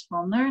for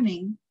optimal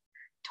learning,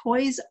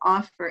 toys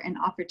offer an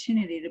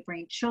opportunity to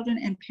bring children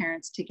and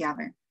parents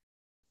together.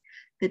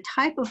 The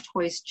type of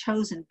toys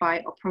chosen by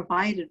or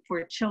provided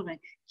for children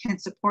can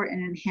support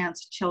and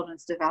enhance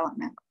children's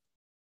development.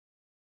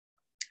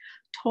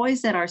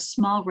 Toys that are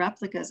small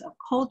replicas of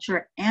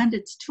culture and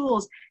its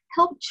tools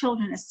help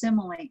children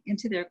assimilate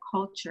into their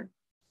culture.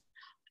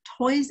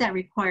 Toys that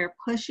require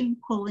pushing,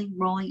 pulling,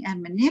 rolling,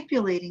 and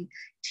manipulating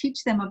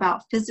teach them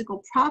about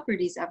physical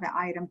properties of an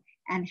item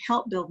and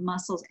help build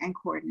muscles and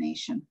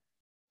coordination.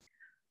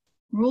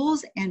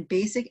 Rules and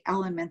basic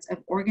elements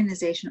of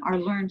organization are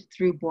learned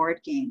through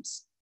board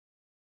games.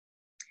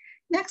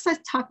 Next,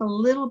 let's talk a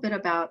little bit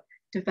about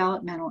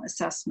developmental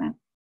assessment.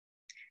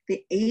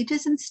 The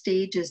Ages and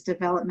Stages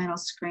Developmental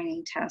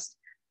Screening Test.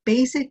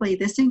 Basically,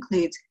 this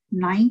includes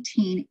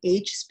 19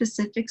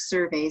 age-specific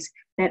surveys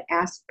that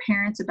ask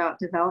parents about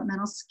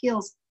developmental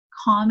skills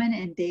common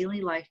in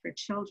daily life for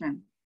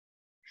children.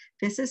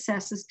 This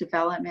assesses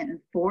development in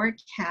 4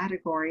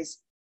 categories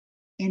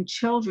in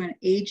children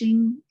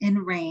aging in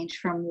range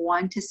from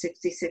 1 to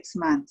 66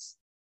 months.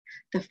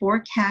 The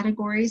 4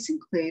 categories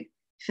include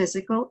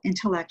physical,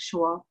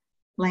 intellectual,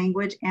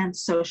 language, and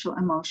social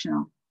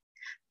emotional.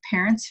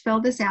 Parents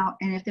fill this out,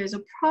 and if there's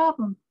a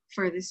problem,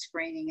 further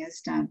screening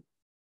is done.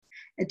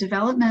 A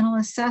developmental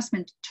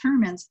assessment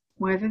determines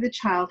whether the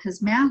child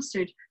has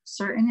mastered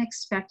certain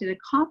expected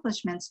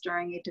accomplishments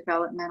during a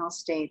developmental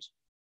stage.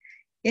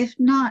 If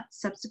not,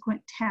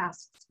 subsequent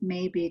tasks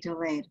may be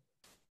delayed.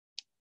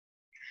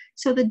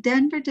 So the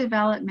Denver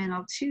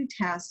Developmental 2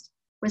 test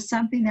was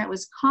something that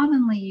was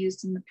commonly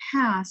used in the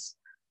past,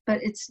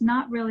 but it's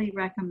not really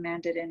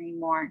recommended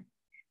anymore.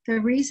 The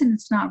reason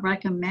it's not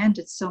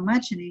recommended so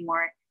much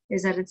anymore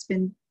is that it's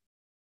been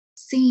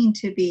seen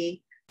to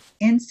be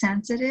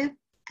insensitive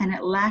and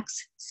it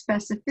lacks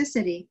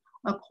specificity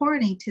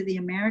according to the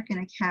American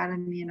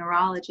Academy of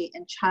Neurology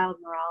and Child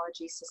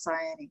Neurology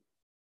Society.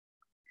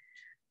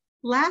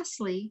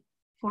 Lastly,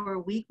 for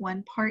week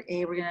 1, part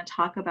A, we're going to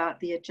talk about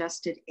the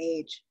adjusted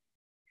age.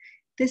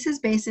 This is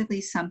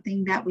basically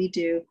something that we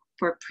do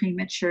for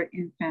premature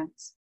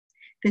infants.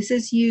 This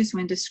is used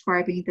when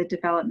describing the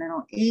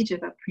developmental age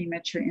of a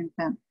premature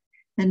infant.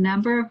 The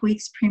number of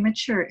weeks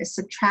premature is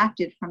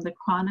subtracted from the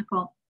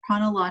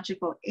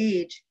chronological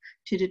age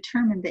to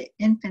determine the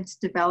infant's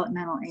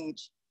developmental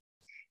age.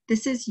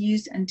 This is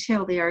used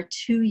until they are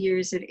 2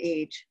 years of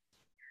age.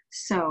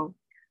 So,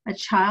 a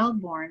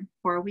child born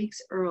 4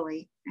 weeks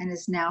early and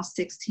is now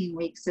 16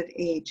 weeks of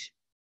age.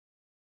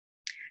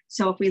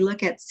 So if we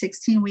look at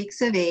 16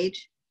 weeks of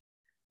age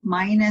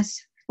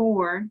minus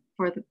 4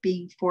 for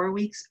being 4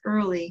 weeks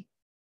early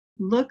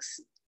looks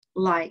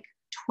like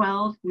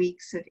 12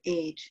 weeks of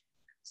age.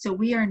 So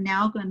we are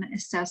now going to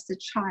assess the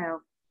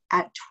child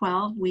at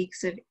 12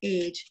 weeks of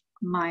age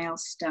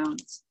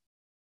milestones.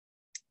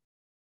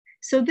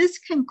 So this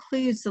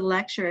concludes the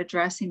lecture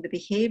addressing the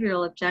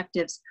behavioral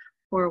objectives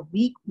for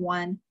week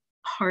 1,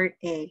 part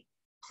A.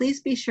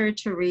 Please be sure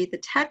to read the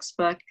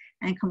textbook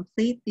and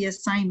complete the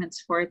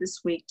assignments for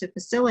this week to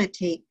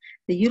facilitate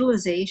the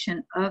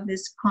utilization of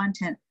this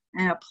content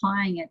and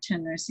applying it to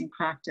nursing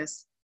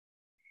practice.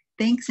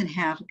 Thanks and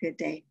have a good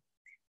day.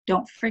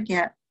 Don't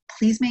forget,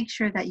 please make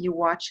sure that you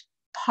watch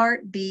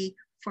part B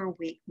for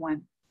week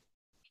 1.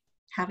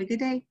 Have a good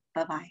day.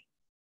 Bye-bye.